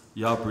Uti,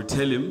 yeah, bro,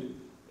 tell him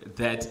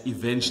that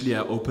eventually I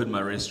opened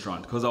my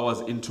restaurant because I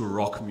was into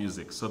rock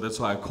music. So that's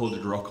why I called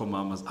it Rocco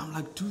Mamas. I'm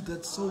like, dude,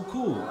 that's so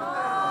cool.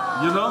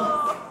 You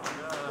know?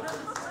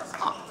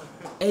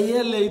 A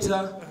year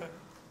later,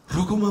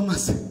 Rocco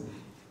Mamas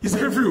is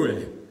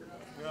everywhere.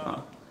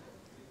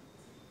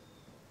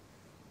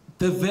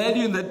 The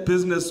value in that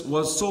business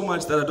was so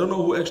much that I don't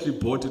know who actually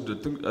bought it.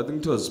 I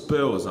think it was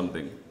Spur or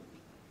something.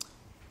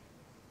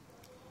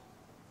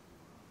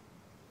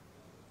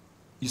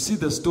 You see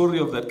the story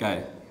of that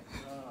guy?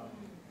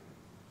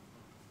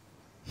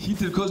 He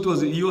did,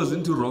 because he was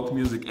into rock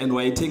music and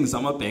writing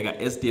Summer Pega,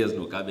 STS,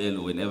 no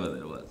Cabello, whenever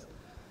that was.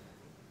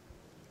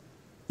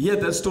 He had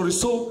that story.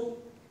 So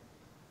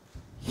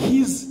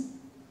his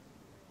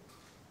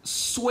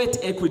sweat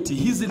equity,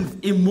 his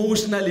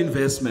emotional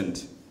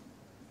investment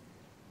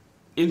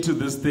into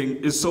this thing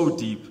is so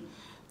deep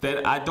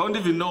that I don't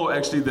even know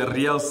actually the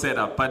real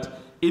setup. But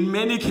in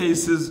many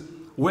cases,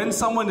 when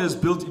someone has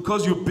built,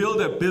 because you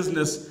build a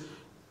business,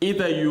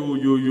 either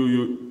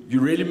you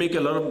really make a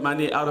lot of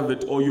money out of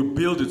it, or you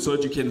build it so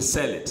that you can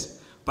sell it.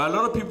 But a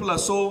lot of people are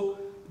so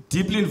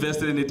deeply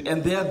invested in it,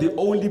 and they are the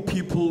only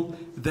people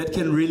that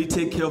can really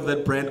take care of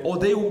that brand, or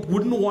they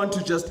wouldn't want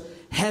to just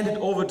hand it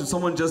over to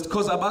someone just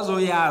because because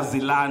they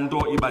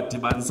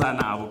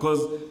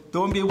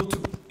won't be able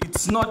to.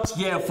 It's not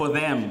here for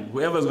them,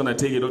 whoever's going to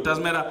take it. It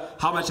doesn't matter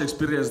how much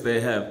experience they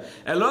have.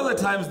 A lot of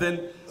the times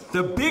then,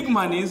 the big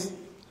monies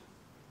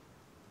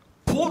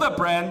pull the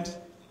brand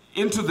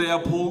into their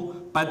pool,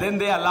 but then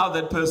they allow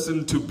that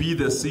person to be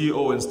the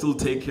CEO and still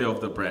take care of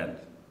the brand,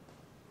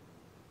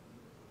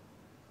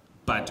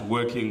 but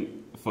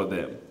working for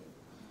them.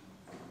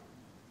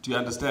 Do you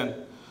understand?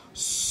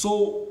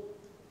 So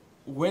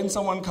when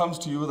someone comes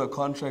to you with a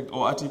contract,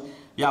 or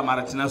yeah,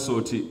 Maratina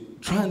Soti,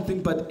 try and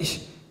think, but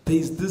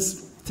there's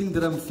this thing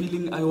that I'm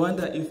feeling, I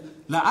wonder if,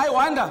 like, I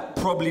wonder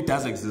probably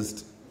does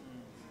exist.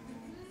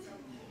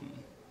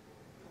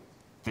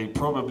 There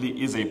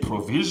probably is a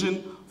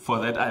provision for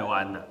that, I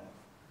wonder.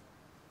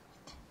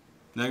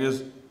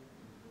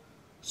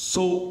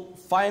 So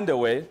find a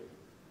way.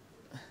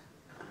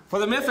 For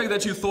the mere fact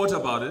that you thought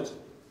about it,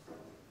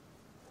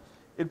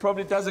 it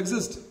probably does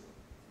exist.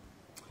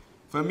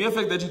 For the mere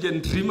fact that you can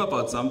dream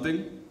about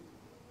something,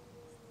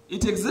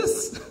 it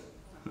exists.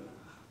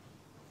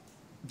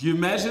 You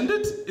imagined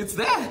it, it's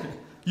there.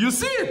 You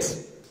see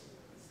it.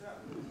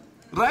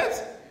 Right?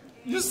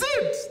 You see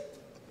it.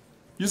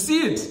 You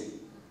see it.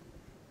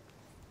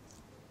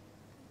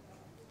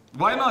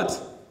 Why not?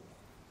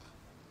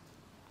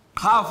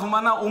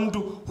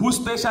 Who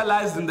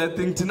specialized in that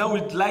thing, now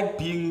we'd like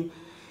being,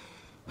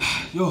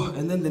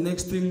 and then the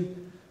next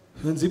thing,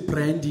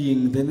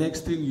 branding, the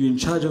next thing you're in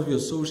charge of your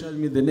social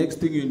media, the next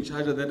thing you're in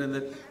charge of that and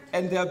that.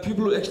 And there are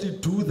people who actually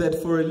do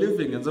that for a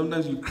living, and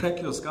sometimes you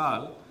crack your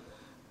skull.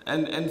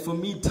 And for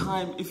me,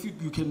 time, if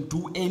you can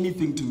do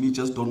anything to me,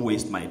 just don't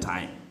waste my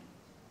time.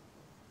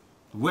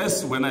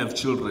 Worse when I have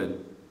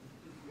children.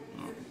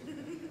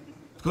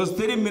 Because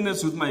 30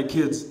 minutes with my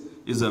kids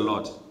is a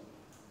lot.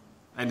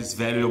 And it's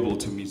variable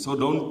to me, so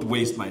don't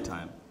waste my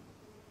time.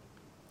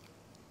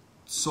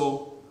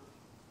 So,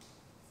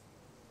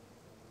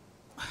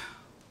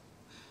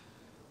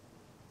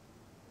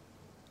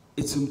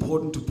 it's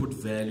important to put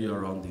value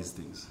around these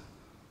things.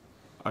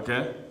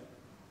 Okay?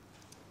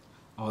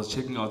 I was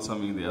checking out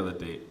something the other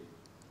day.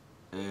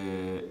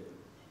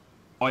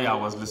 I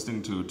was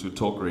listening to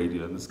talk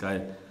radio, and this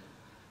guy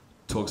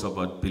talks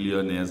about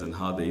billionaires and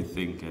how they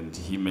think, and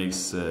he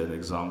makes an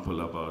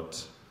example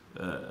about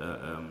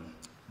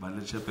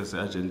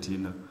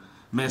Argentina,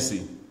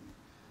 Messi.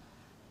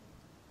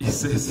 He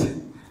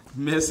says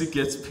Messi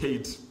gets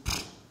paid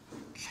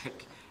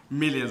like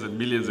millions and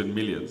millions and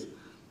millions.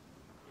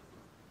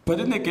 But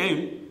in a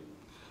game,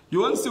 you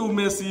won't see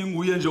Messi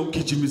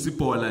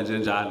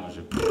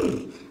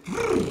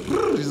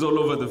he's all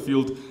over the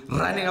field,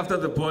 running after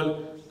the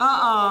ball.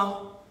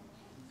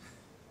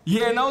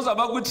 Yeah, now it's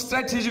about good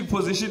strategic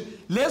position.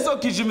 Let's go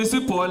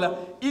kijimisi bola.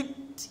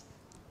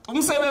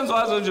 Umsebenzi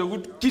wazo nje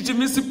ukuthi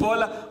kijimisi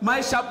bola,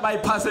 my sharp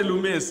bypass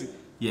eLumesi.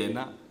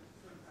 Yena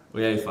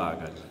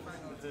uyayifaka nje.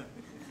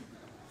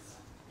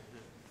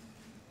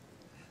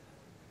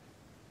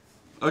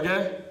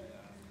 Okay?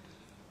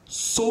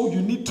 So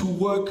you need to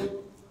work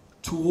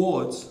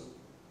towards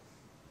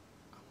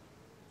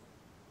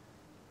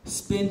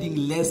spending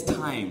less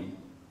time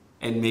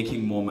and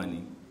making more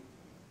money.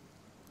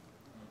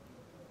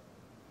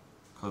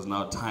 Because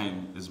now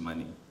time is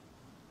money.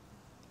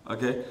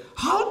 Okay?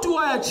 How do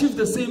I achieve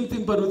the same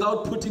thing but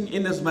without putting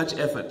in as much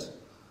effort?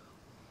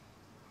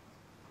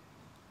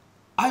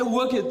 I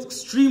work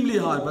extremely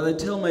hard, but I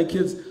tell my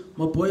kids,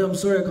 my boy, I'm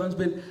sorry I can't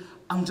spend,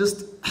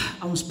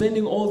 I'm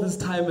spending all this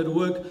time at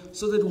work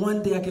so that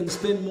one day I can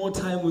spend more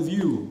time with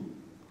you.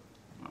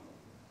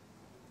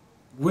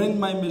 When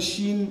my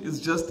machine is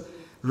just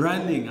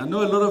running, I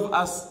know a lot of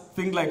us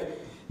think like,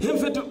 you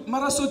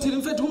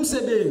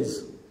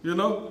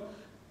know?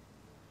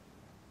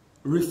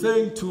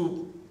 Referring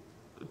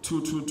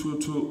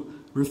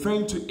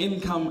to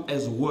income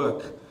as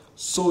work,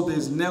 so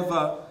there's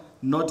never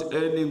not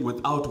earning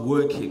without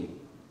working.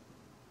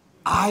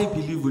 I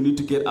believe we need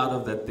to get out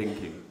of that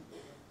thinking.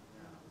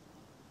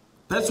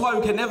 That's why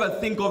we can never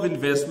think of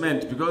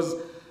investment, because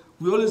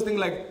we always think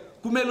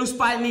like kumelu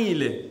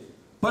spanile.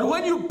 But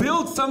when you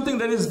build something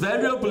that is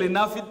valuable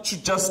enough, it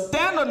should just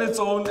stand on its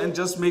own and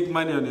just make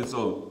money on its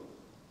own.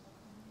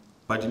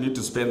 But you need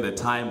to spend the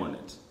time on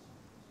it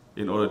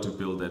in order to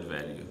build that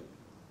value.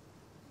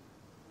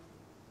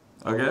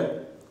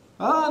 Okay?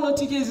 No,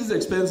 TKs is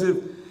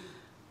expensive.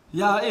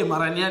 Yeah,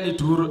 maranyani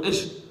duro.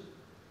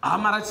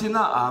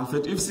 Maratina,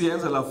 if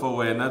siyenzela for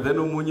wena, then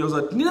umunye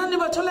uzat, nina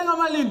nibatholenga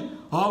malini?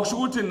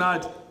 Kushukuthi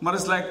nathi. But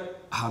it's like,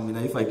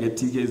 if I get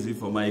TKZ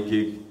for my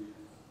gig,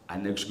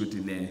 and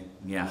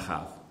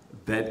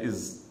that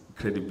is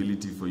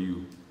credibility for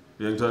you.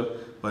 You understand?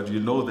 But you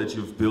know that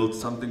you've built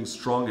something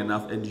strong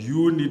enough, and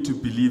you need to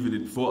believe in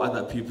it before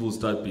other people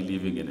start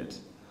believing in it.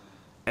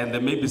 And there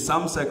may be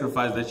some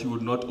sacrifice that you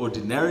would not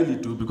ordinarily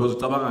do because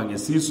utabanga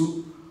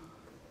ngesisu.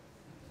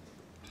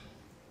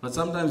 But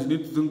sometimes you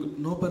need to think,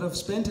 no, but I've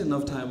spent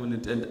enough time on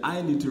it and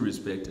I need to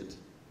respect it.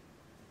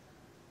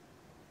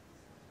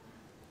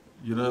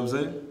 You know what I'm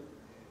saying?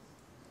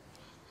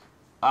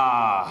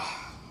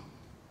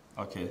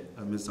 Okay,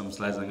 I missed some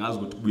slides.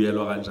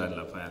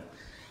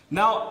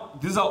 Now,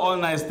 these are all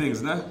nice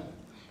things, né?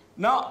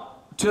 Now,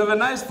 to have a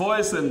nice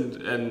voice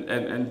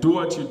and do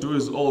what you do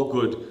is all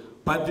good.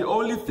 But the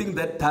only thing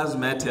that does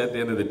matter at the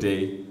end of the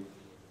day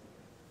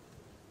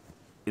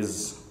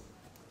is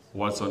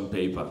what's on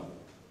paper.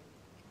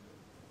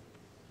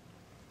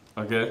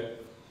 Okay?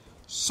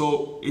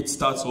 So it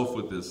starts off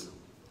with this.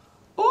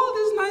 All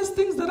these nice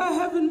things that I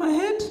have in my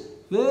head,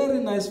 very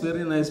nice,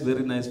 very nice,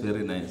 very nice,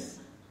 very nice.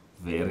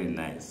 Very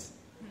nice.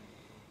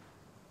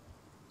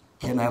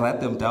 Can I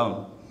write them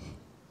down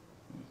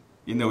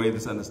in a way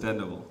that's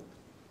understandable?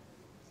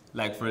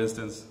 Like, for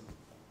instance,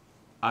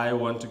 I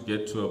want to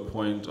get to a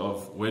point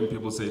of when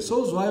people say,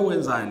 so Zwai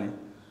wenzani?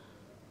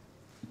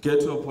 Get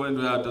to a point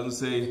where I don't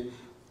say,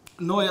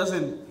 no,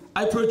 Yasin,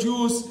 I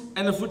produce,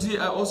 and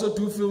I also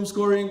do film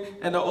scoring,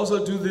 and I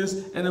also do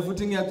this, and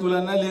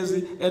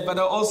but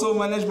I also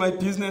manage my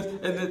business,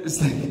 and it's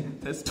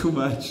like, that's too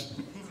much.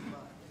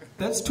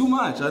 That's too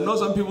much. I know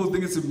some people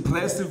think it's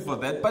impressive for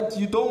that, but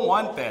you don't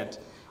want that.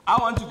 I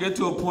want to get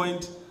to a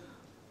point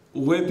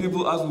where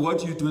people ask me, what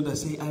do you do? And I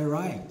say, I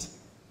write.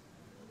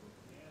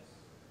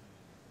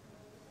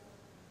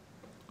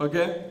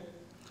 Okay?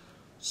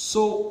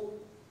 So,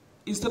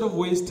 instead of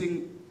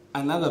wasting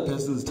another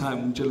person's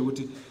time,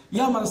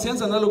 yeah, man,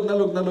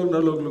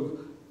 look.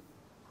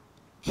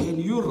 Can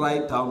you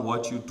write down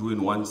what you do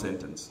in one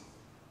sentence?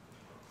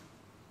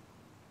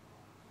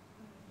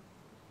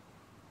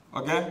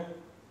 Okay?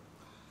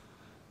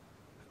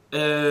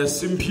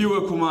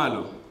 Simpiwe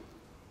Kumalo.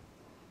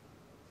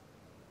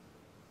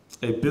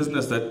 A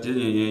business that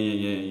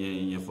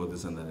for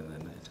this and that and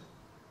that.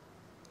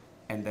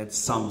 And that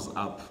sums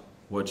up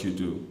what you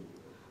do.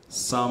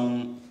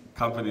 Some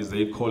companies,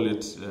 they call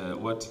it,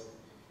 what?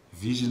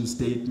 Vision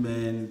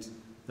statement,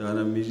 the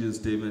other mission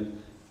statement.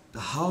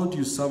 How do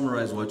you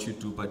summarize what you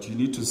do? But you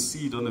need to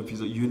see it on a piece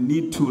of, you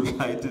need to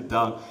write it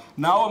down.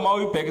 Now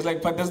Maui Beck is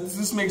like, but does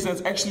this make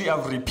sense? Actually,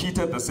 I've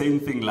repeated the same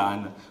thing,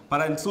 Lana.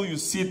 But until you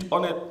see it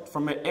on it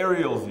from an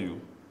aerial view,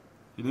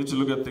 you need to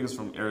look at things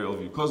from aerial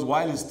view. Because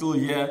while it's still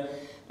here,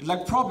 it's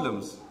like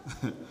problems.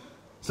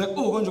 It's like,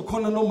 oh, going to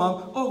corner no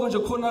mom, oh, going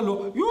to corner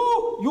lo,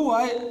 you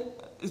why?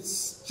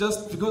 It's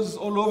just because it's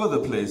all over the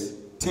place.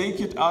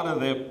 Take it out of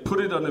there, put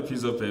it on a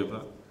piece of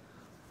paper,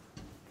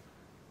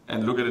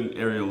 and look at an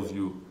aerial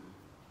view.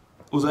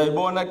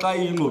 Uzaibona xa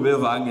ingxube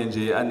evange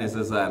nje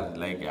unnecessary,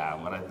 like,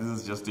 this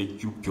is just a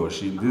cube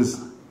question, this,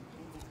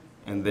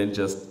 and then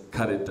just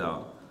cut it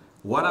down.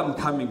 What I'm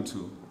coming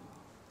to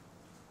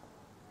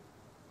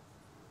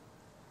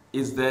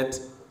is that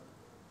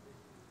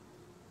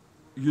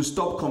you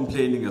stop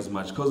complaining as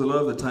much, because a lot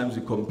of the times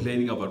you're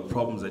complaining about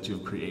problems that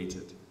you've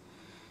created.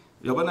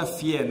 You're gonna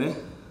fear, ne?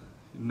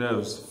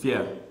 Nerves,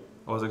 fear.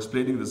 I was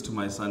explaining this to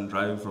my son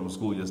driving from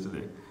school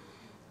yesterday,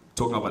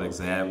 talking about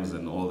exams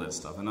and all that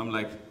stuff. And I'm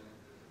like,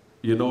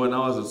 you know, when I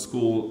was at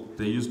school,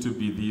 there used to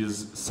be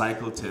these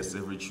cycle tests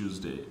every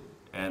Tuesday,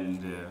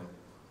 and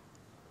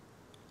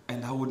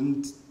I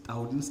wouldn't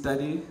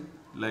study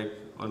like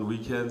on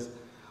weekends,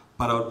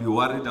 but I would be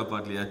worried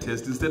about the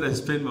test. Instead, I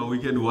spent my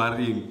weekend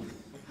worrying,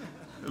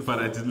 but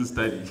I didn't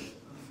study.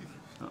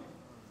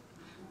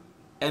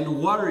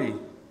 And worry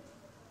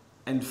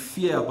and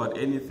fear about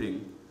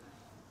anything,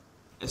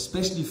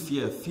 especially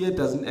fear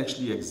doesn't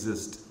actually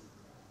exist.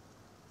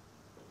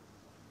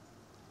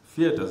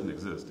 Fear doesn't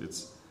exist.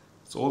 It's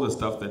all the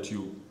stuff that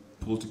you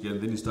pull together,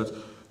 then you start,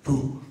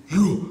 you.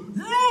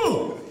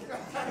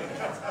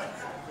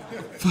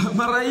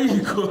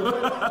 Maraiko.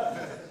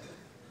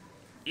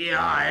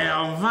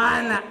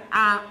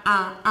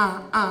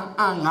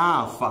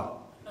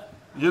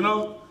 You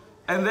know?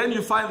 And then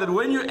you find that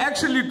when you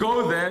actually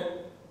go there,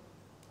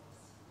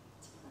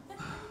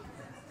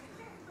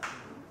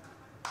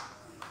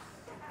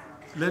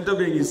 lento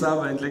being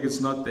servant, like it's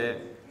not there.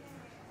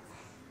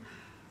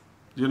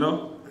 You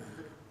know?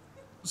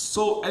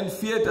 So, and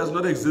fear does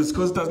not exist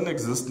because it doesn't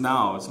exist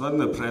now. It's not in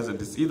the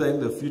present. It's either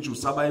in the future.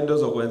 So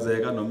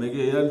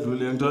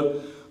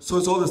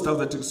it's all the stuff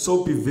that,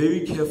 so be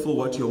very careful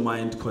what your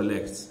mind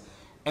collects.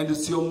 And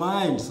it's your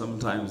mind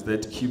sometimes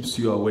that keeps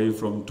you away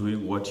from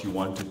doing what you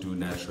want to do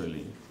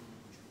naturally.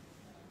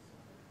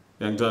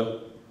 And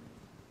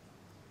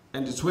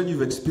it's when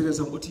you've experienced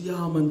something,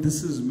 yeah man,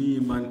 this is me,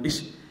 man.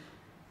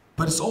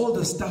 But it's all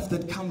the stuff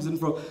that comes in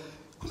from,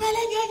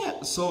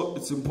 so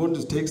it's important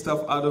to take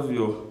stuff out of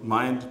your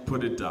mind,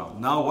 put it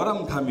down. Now what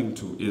I'm coming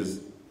to is,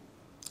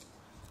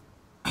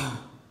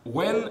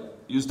 when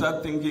you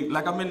start thinking,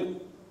 like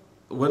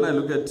when I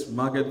look at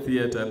market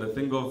theater and I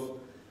think of,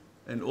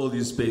 and all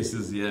these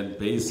spaces here and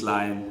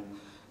baseline,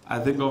 I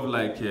think of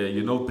like,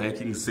 you know,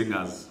 backing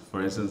singers,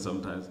 for instance,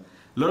 sometimes.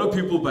 A lot of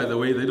people, by the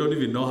way, they don't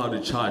even know how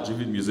to charge.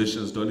 Even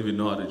musicians don't even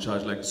know how to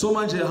charge. Like, so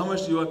much, how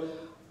much do you want?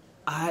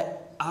 I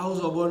was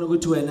about to go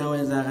to an hour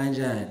and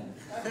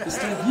it's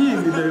like,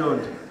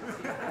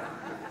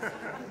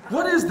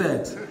 what is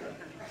that?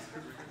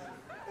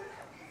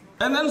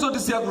 And then so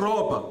this is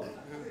roba.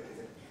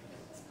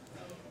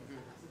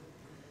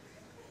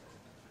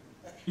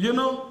 You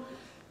know?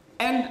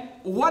 And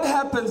what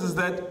happens is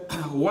that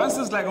once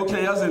it's like,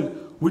 okay,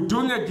 we're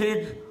doing a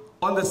gig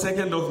on the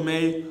 2nd of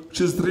May,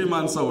 which is 3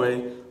 months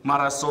away.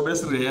 Mara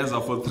Sobes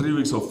rehearsal for 3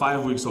 weeks or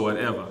 5 weeks or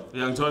whatever.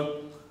 You understand?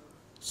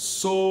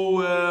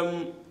 So,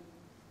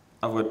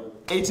 I've got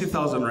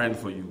 80,000 rand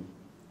for you.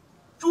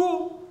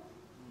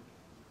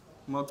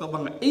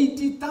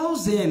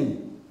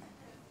 80,000.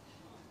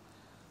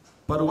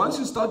 But once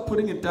you start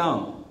putting it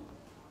down,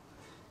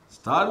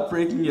 start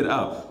breaking it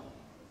up.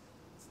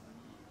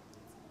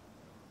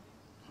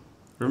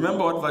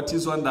 Remember what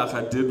Vatiswa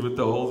Ndaka did with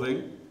the whole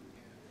thing?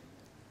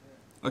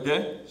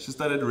 Okay? She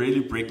started really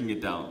breaking it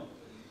down.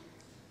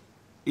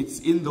 It's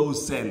in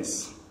those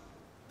cents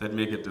that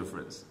make a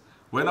difference.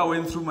 When I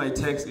went through my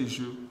tax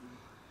issue,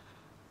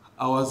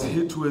 I was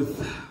hit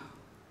with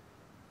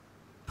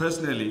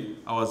personally,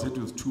 I was hit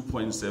with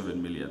 2.7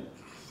 million.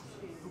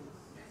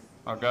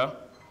 Okay?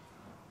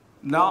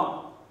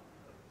 Now,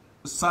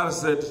 SARS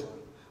said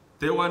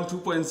they want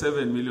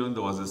 2.7 million.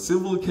 There was a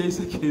civil case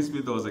against me,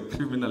 there was a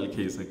criminal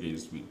case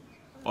against me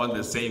on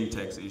the same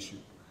tax issue.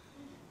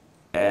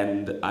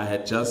 And I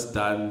had just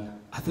done,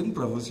 I think,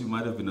 Bravos, you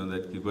might have been on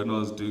that gig when I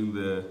was doing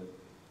the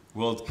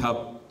World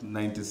Cup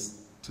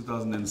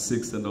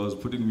 2006, and I was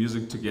putting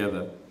music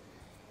together.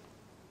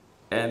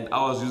 And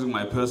I was using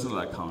my personal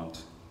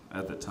account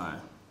at the time.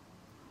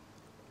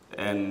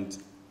 And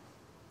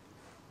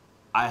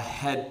I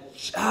had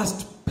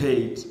just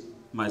paid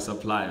my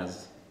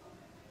suppliers,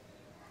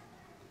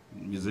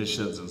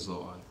 musicians and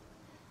so on.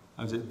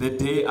 And the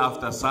day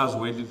after, SARS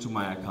went into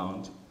my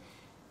account.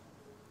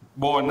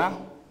 Bona,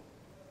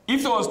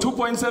 if there was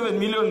 2.7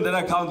 million in that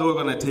account, they were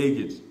going to take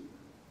it.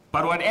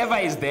 But whatever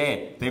is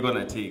there, they're going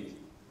to take.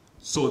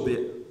 So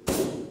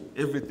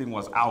everything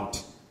was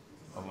out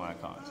of my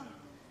account.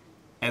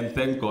 And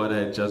thank God I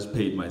had just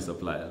paid my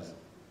suppliers.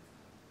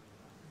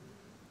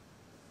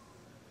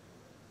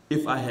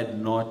 If I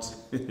had not...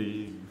 Do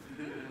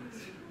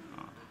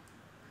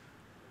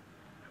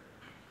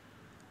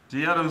you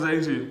hear what I'm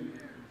saying to you?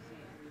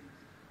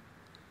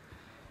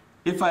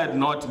 If I had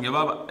not,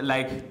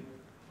 like,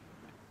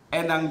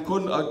 and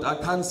I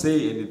can't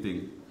say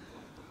anything.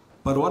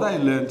 But what I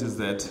learned is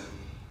that,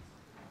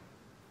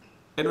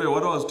 anyway,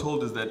 what I was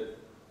told is that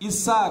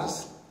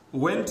SARS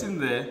went in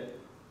there,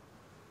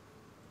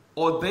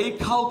 or they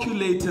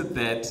calculated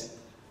that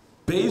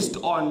based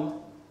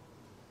on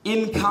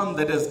income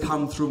that has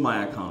come through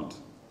my account.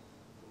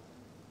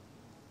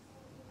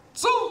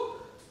 So,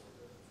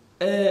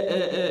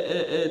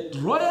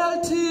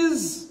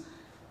 royalties,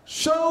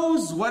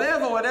 shows,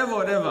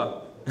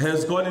 whatever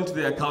has gone into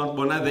the account,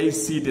 but now they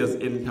see it as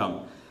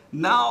income.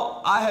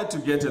 Now I had to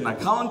get an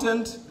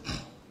accountant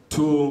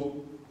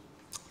to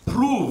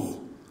prove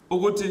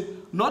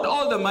not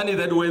all the money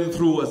that went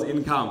through was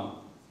income.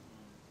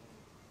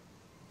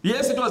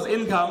 Yes, it was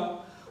income,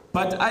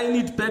 but I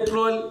need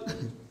petrol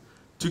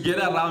to get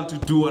around to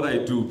do what I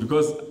do,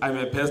 because I'm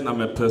a person,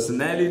 I'm a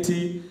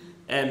personality,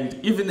 and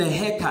even a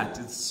haircut,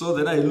 it's so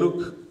that I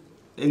look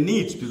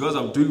neat, because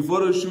I'm doing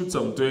photo shoots,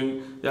 I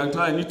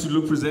need to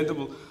look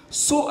presentable.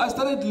 So I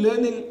started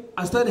learning,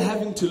 I started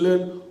having to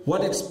learn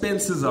what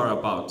expenses are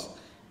about.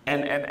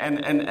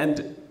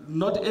 And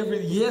not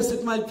every, yes,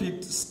 it might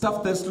be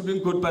stuff that's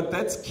looking good, but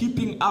that's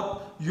keeping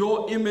up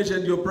your image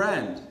and your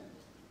brand.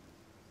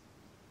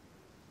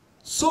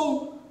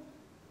 So,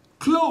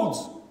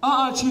 clothes,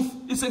 chief,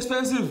 it's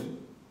expensive.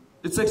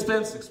 It's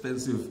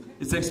expensive.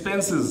 It's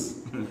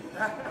expenses.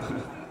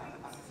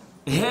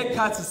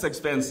 Haircuts is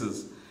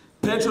expenses.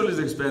 Petrol is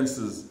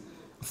expenses.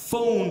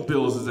 Phone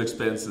bills is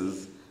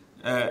expenses.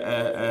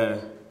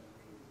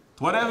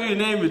 Whatever you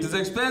name it, it's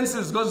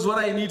expenses because it's what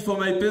I need for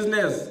my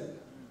business.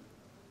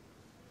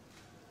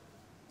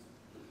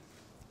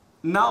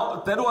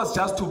 Now, that was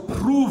just to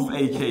prove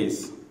a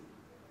case.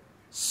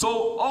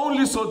 So,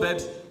 only so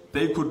that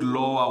they could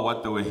lower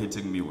what they were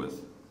hitting me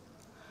with.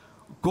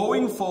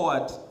 Going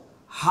forward,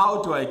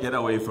 how do I get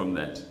away from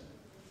that?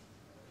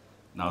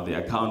 Now, the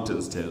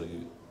accountants tell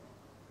you.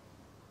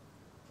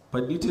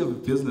 But you need to have a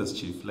business,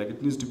 chief. Like,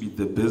 it needs to be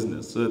the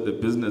business, so that the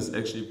business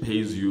actually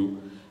pays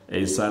you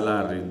a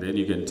salary, and then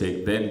you can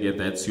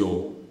that's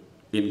your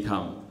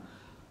income.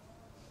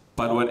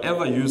 But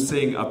whatever you're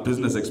saying are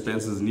business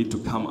expenses need to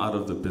come out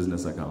of the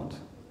business account.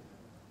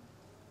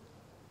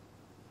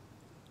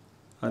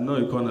 I know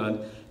you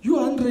can't. You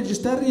are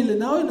unregistered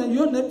now, and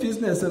you're not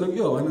business. And the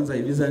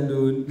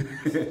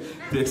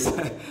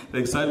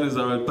excitement is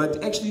around.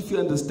 But actually, if you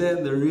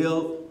understand the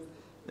real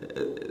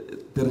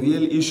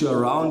issue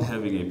around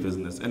having a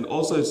business, and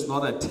also it's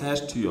not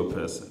attached to your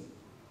person.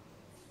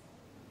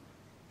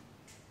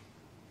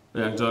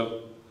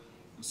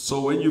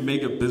 So when you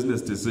make a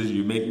business decision,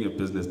 you're making a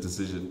business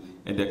decision,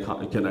 and you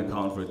can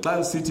account for it.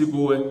 Plan City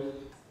boy,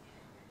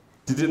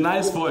 did a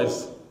nice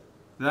voice.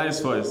 Nice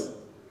voice.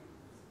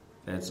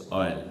 That's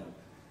oil.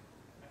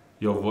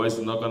 Your voice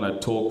is not going to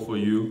talk for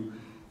you.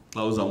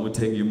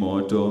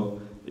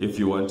 If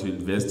you want to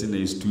invest in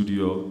a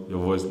studio, your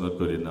voice is not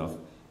good enough.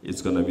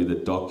 It's going to be the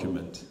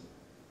document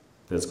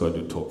that's going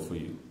to talk for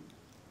you.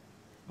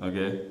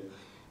 Okay?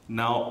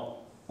 Now,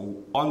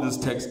 on this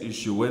tax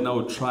issue, when I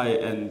would try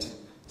and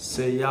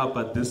say, yeah,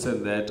 but this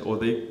and that, or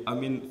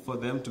for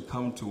them to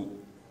come to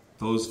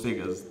those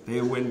figures, they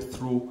went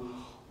through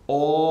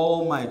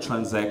all my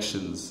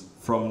transactions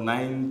from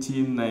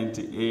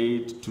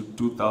 1998 to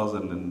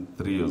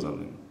 2003 or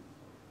something.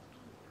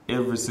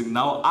 Everything.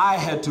 Now I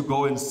had to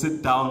go and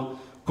sit down,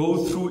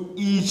 go through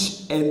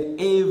each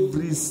and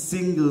every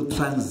single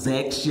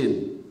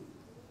transaction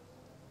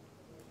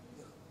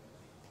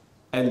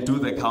and do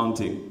the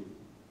counting.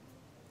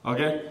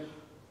 Okay?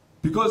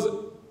 Because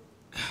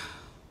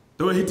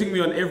they were hitting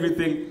me on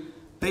everything.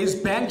 There's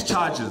bank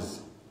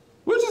charges,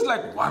 which is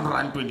like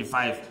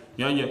R1.25.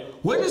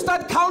 When you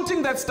start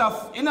counting that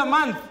stuff in a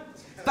month,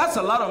 that's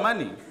a lot of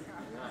money.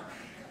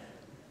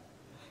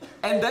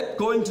 And that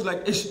going to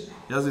like,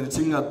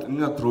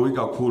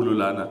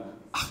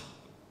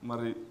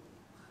 Mari,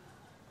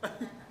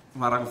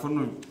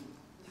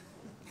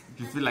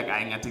 you feel like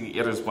I'm getting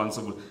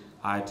irresponsible.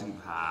 I think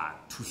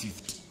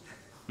 250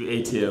 the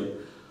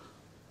ATM.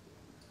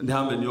 And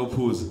how many your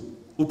pools?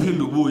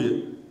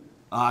 Upindubuye,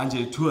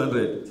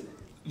 200.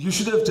 You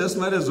should have just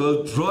might as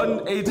well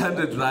drawn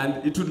 800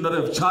 rand. It would not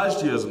have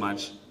charged you as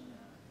much.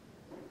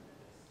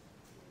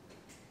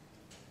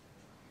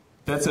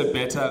 That's a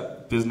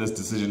better business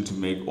decision to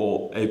make,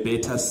 or a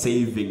better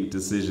saving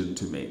decision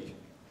to make.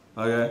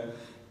 Okay?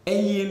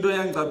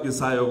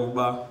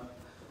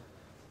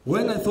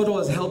 When I thought I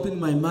was helping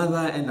my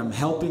mother and I'm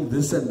helping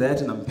this and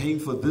that and I'm paying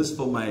for this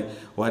for my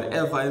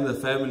whatever in the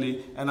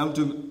family and I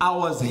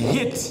was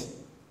hit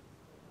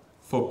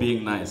for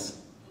being nice.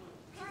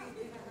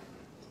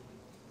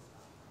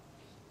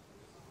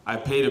 I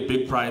paid a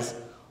big price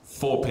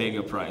for paying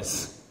a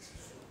price.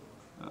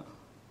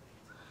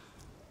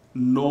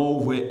 Know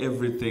where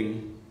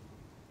everything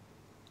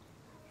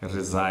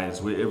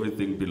resides, where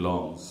everything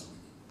belongs.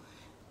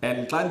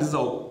 And clients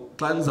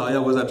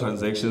was a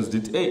transactions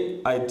did,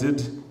 hey, I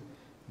did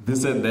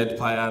this and that,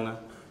 Payana.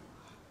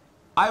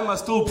 I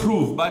must still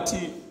prove, but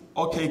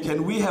okay,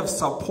 can we have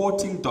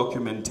supporting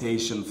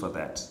documentation for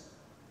that?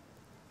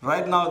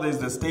 Right now there's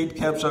the state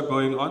capture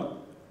going on.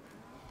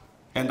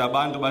 And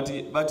abantu,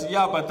 but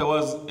there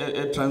was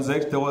a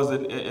transaction, there was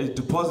a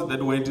deposit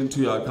that went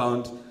into your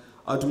account.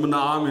 You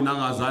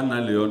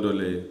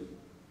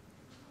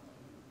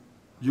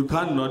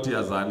can't not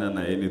yazana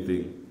na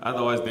anything.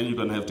 Otherwise, then you're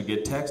going to have to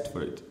get taxed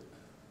for it.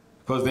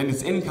 Because then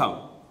it's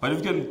income. But if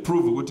you can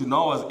prove what you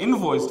know was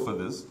invoiced for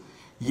this,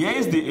 here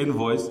is the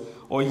invoice,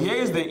 or here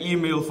is the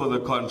email for the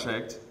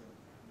contract,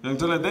 then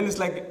it's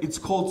like, it's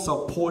called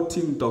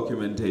supporting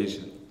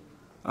documentation.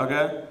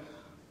 Okay?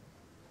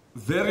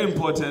 Very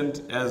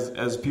important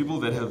as people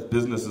that have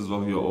businesses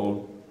of your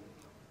own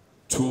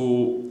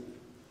to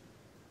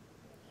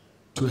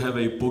have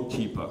a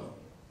bookkeeper.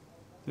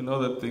 You know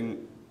that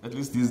thing, at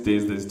least these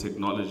days there's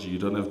technology. You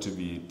don't have to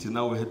be, till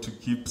now we had to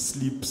keep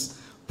slips,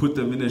 put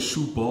them in a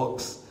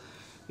shoebox,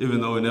 even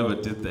though we never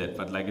did that,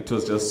 but like it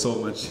was just so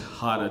much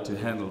harder to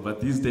handle. But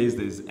these days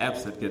there's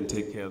apps that can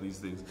take care of these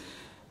things.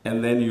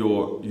 And then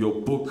your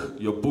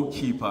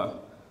bookkeeper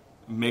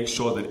makes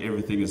sure that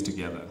everything is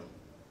together.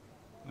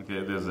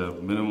 Okay, there's a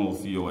minimal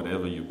fee or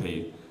whatever you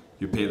pay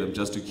them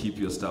just to keep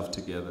your stuff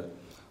together.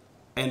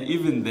 And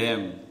even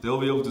them, they'll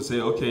be able to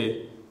say,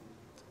 okay,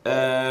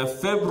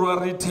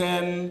 February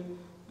 10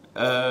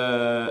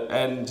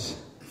 and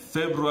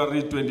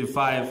February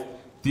 25,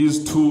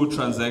 these two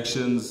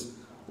transactions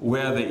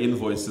were the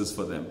invoices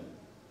for them.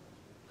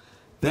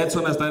 That's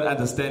when I started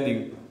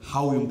understanding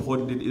how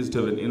important it is to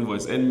have an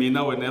invoice. And me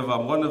now, whenever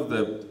I'm one of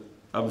the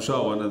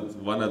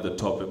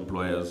top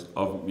employers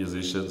of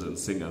musicians and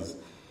singers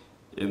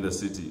in the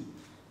city.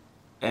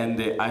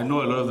 And I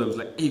know a lot of them is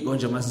like, hey,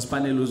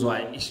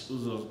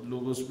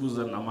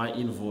 my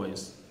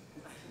invoice.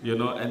 You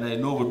know, and I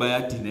know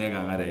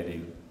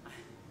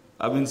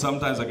I mean,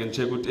 sometimes I can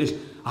check with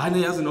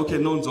okay,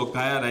 no one's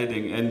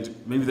writing, and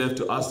maybe they have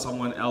to ask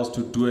someone else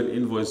to do an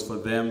invoice for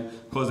them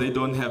because they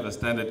don't have a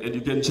standard. And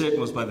you can check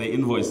most by the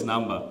invoice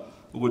number.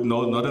 You would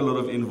know not a lot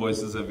of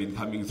invoices have been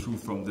coming through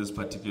from this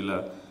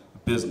particular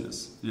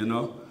business, you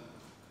know.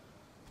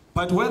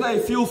 But whether I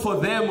feel for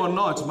them or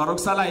not,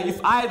 Maroksala,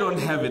 if I don't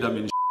have it, I'm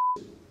in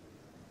shit.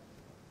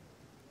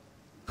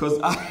 Because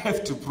I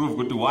have to prove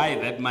why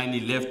that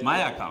money left my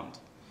account.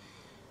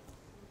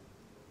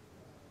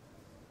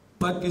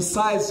 But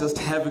besides just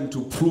having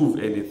to prove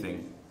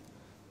anything,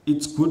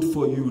 it's good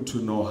for you to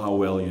know how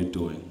well you're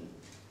doing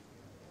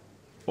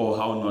or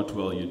how not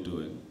well you're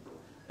doing.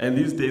 And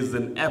these days,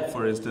 an app,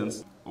 for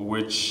instance,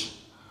 which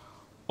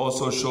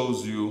also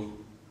shows you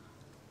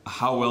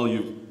how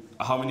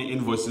many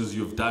invoices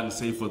you've done,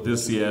 say for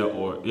this year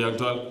or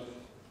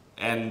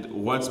and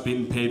what's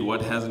been paid,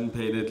 what hasn't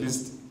paid. At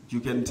least you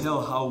can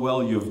tell how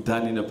well you've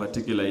done in a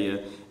particular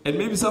year. And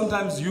maybe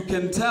sometimes you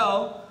can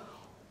tell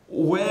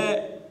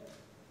where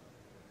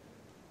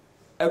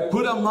a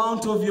good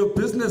amount of your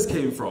business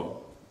came from.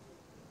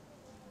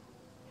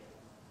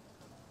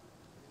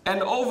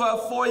 And over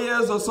 4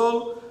 years or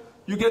so,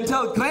 you can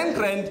tell, going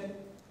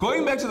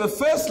back to the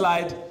first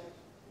slide,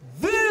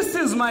 this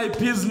is my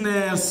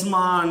business,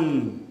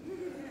 man.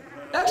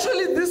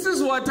 Actually, this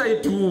is what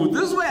I do.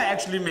 This is where I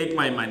actually make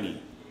my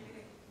money.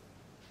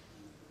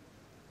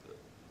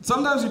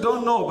 Sometimes you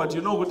don't know, but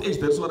you know what,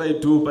 that's what I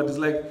do. But it's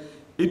like,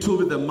 it will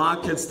be the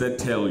markets that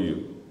tell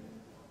you.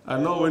 I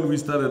know when we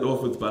started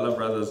off with Bala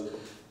Brothers,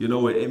 you know,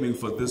 we're aiming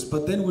for this.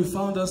 But then we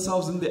found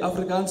ourselves in the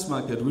Afrikaans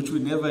market, which we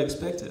never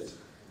expected.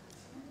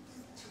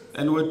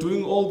 And we're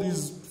doing all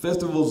these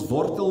festivals,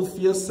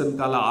 Wortelfeest and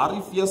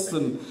Kalahari Feest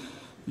and,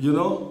 you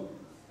know,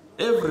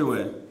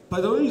 everywhere.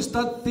 But when you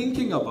start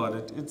thinking about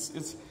it,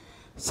 it's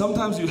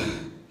sometimes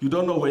you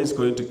don't know where it's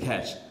going to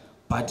catch,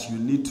 but you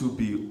need to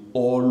be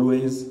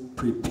always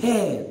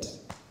prepared.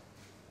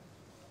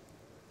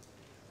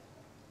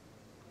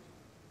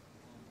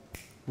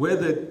 Where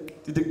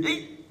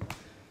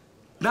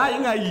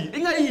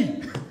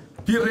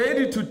be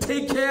ready to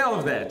take care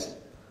of that.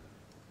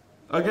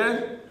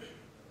 Okay?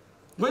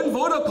 When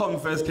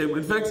Vodacom first came,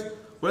 in fact,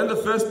 when the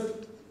first,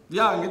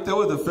 there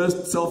were the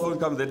first cell phone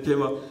company that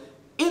came out,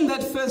 in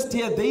that first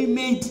year, they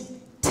made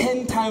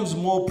 10 times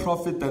more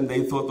profit than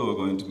they thought they were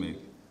going to make.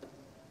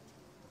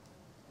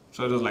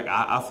 So it was like,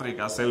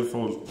 Africa, cell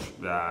phones.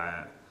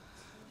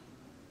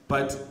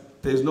 But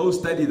there's no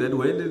study that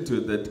went into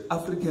it that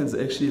Africans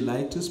actually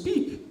like to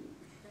speak.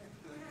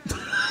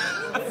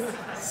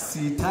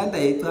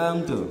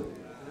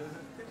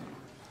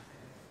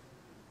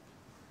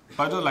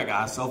 But it was like,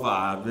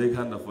 they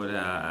can't afford it.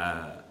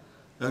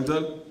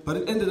 But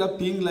it ended up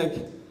being like,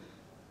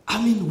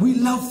 I mean, we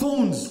love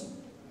phones.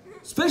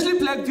 Especially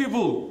black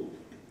people.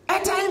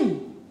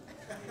 Airtime.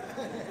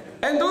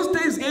 And those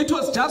days, it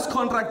was just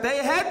contract. They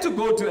had to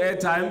go to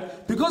airtime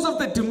because of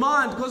the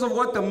demand, because of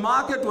what the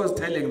market was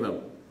telling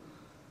them.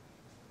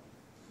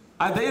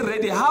 Are they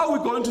ready? How are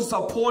we going to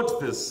support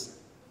this?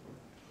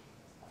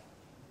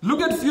 Look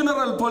at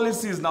funeral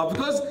policies now,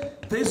 because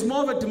there's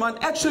more of a demand.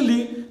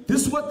 Actually,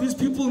 this is what these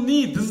people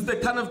need. This is the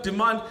kind of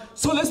demand.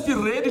 So let's be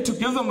ready to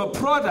give them a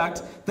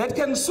product that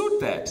can suit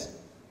that.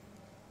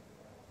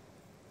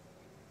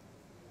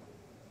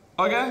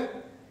 Okay?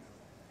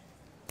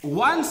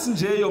 Once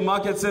your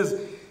market says,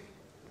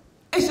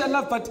 Ish I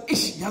love, but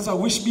ish, yes, I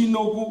wish me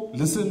no go.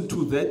 Listen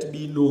to that,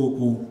 me no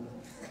go.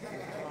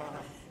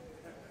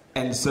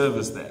 And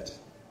service that.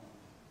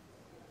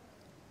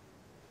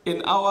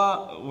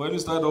 When we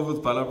started off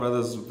with Bala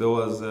Brothers, there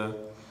was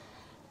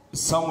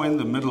somewhere in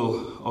the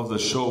middle of the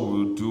show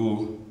we would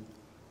do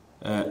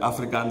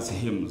Afrikaans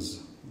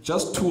hymns.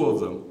 Just 2 of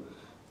them.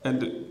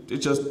 And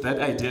that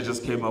idea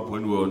just came up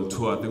when we were on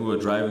tour. I think we were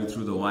driving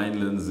through the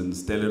winelands in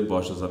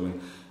Stellenbosch or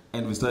something.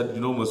 And we started,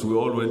 we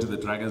all went to the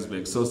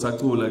Drakensberg. So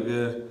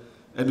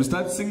and we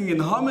started singing in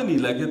harmony,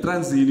 like a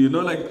transient,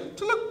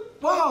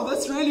 wow,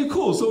 that's really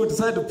cool. So we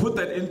decided to put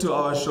that into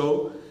our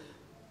show.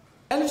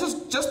 And it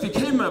just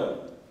became a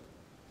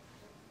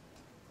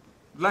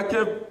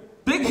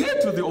big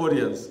hit with the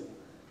audience.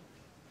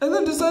 And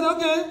then decided,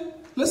 okay,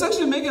 let's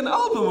actually make an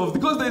album of,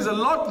 because there's a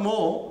lot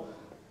more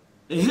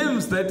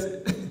hymns that,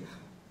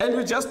 and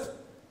we just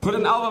put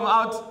an album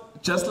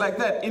out just like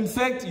that. In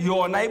fact,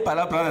 your Zwai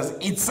Bala Brothers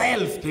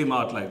itself came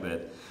out like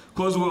that.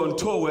 Because we're on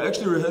tour, we're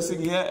actually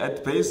rehearsing here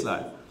at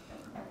Baseline.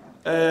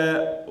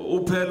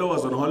 Upelo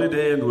was on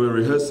holiday and we were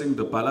rehearsing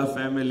the Bala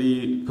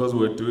family because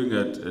we were doing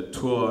a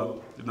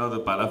tour, the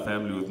Bala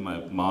family with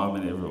my mom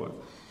and everyone.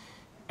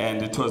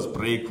 And it was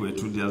break where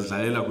Tundia's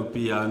Lalela with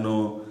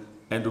piano,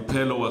 and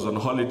Upelo was on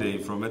holiday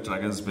from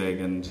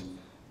Drakensberg,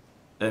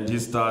 and he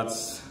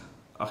starts,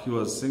 he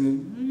was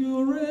singing,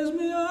 you raise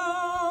me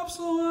up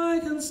so I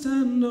can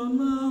stand on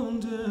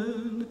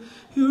mountain,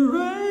 you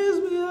raise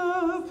me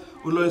up.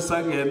 Uloy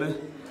sang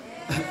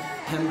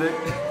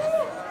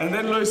and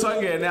then Loy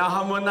sang and I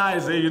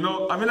harmonize, I mean,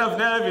 I've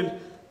never been,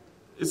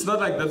 it's not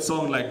like that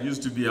song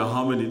used to be a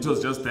harmony, it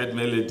was just that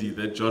melody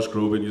that Josh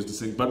Groban used to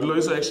sing, but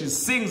Loiso actually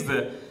sings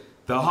the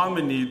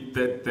harmony,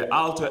 the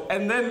alto,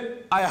 and then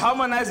I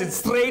harmonize it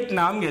straight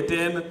now, and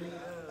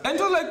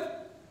you're like,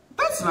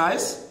 that's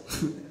nice,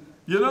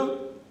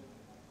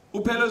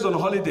 Upelo's on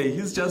holiday,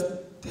 he's just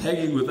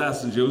hanging with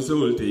us in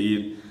Jerusalem,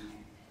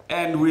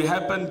 and we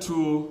happened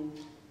to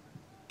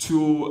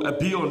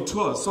be on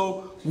tour,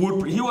 so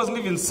he wasn't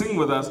even singing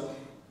with us,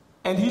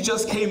 and he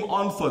just came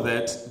on for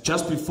that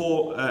just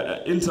before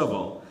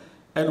interval,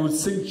 and would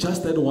sing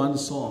just that one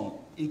song.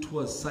 It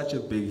was such a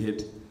big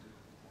hit.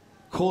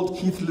 Called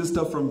Keith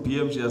Lister from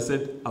BMG. I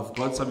said, I've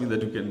got something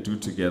that we can do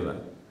together.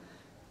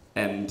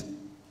 And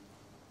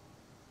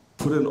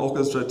put an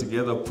orchestra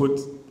together,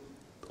 put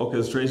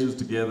orchestrations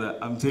together.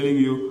 I'm telling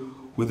you,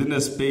 within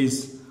a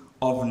space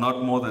of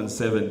not more than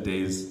 7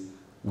 days,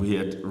 we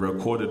had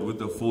recorded with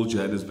the full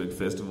Johannesburg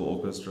Festival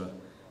Orchestra.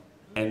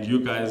 And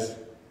you guys,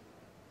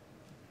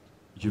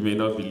 you may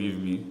not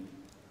believe me,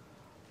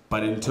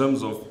 but in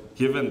terms of,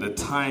 given the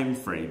time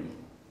frame,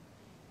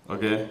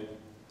 okay,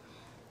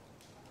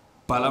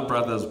 Bala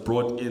Brothers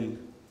brought in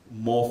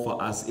more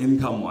for us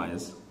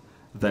income-wise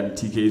than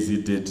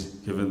TKZ did,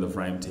 given the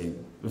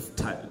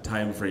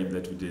time frame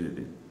that we did it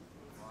in.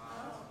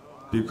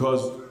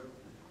 Because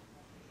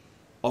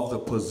of the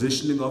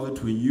positioning of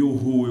it, we knew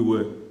who we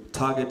were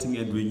targeting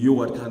and we knew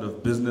what kind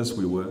of business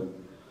we were.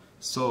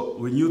 So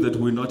we knew that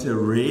we're not a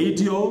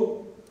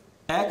radio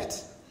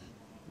act.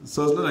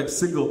 So it's not like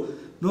single.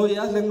 No,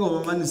 yeah,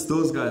 man, it's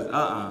those guys.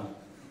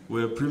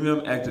 We're a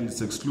premium act and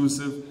it's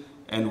exclusive,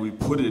 and we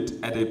put it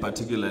at a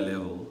particular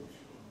level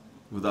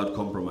without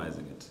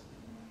compromising it.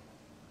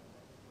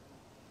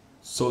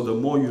 So the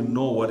more you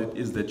know what it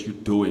is that you're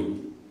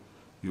doing,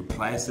 you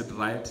price it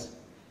right,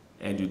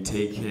 and you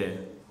take care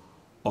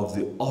of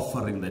the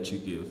offering that you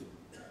give.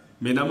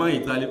 Minama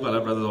Itali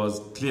Bala Brothers was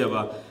clear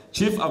about,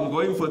 Chief, I'm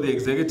going for the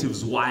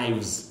executives'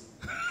 wives.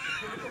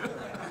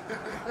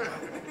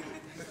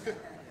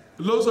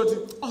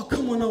 Oh,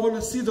 come on, I want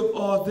to see them.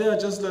 Oh, they're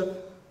just like,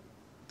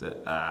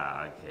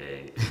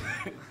 okay.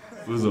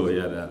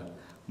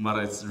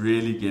 Mara, it's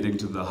really getting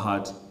to the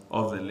heart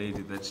of the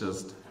lady that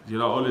just, I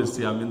always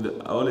say I'm in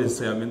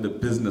the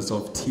business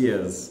of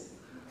tears.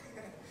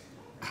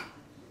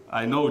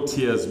 I know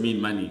tears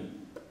mean money.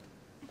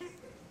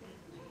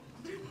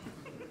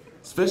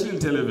 Especially in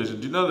television.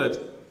 Do you know that?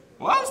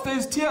 Once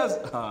there's tears,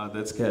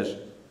 that's cash.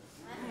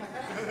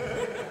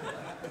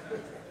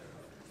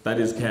 That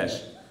is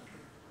cash.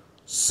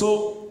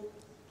 So,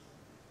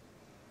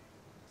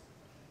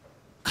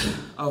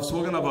 I've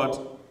spoken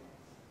about,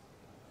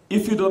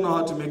 if you don't know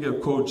how to make a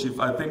code chief,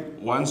 I think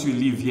once you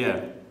leave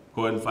here,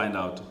 go and find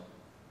out.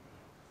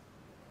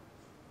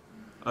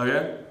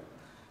 Okay?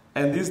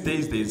 And these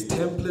days, there's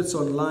templates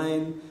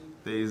online,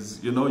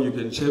 there's, you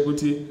can check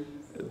with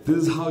it.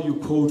 This is how you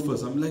code for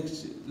something.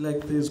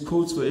 Like there's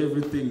codes for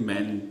everything,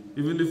 man.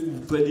 Even if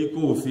you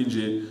go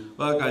Finje,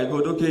 I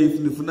code, okay, if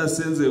Nifuna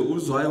sends a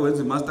Uzwai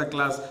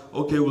Masterclass,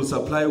 okay, we'll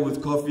supply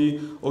with coffee,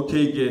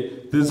 okay,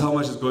 this is how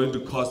much it's going to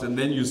cost, and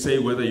then you say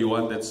whether you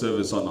want that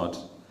service or not.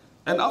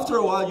 And after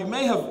a while, you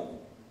may have,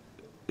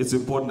 it's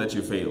important that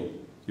you fail.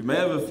 You may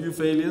have a few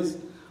failures,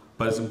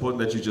 but it's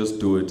important that you just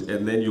do it,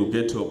 and then you'll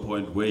get to a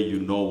point where you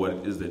know what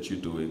it is that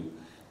you're doing,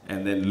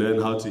 and then learn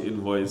how to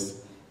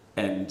invoice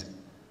and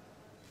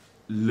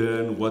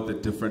learn what the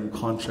different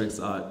contracts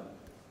are.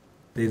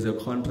 There's a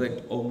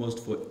contract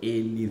almost for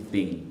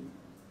anything.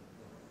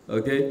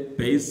 Okay?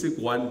 Basic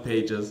one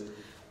pages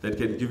that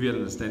can give you an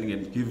understanding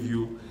and give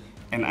you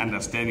an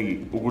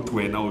understanding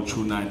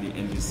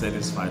and you're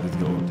satisfied with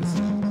your own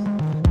decisions.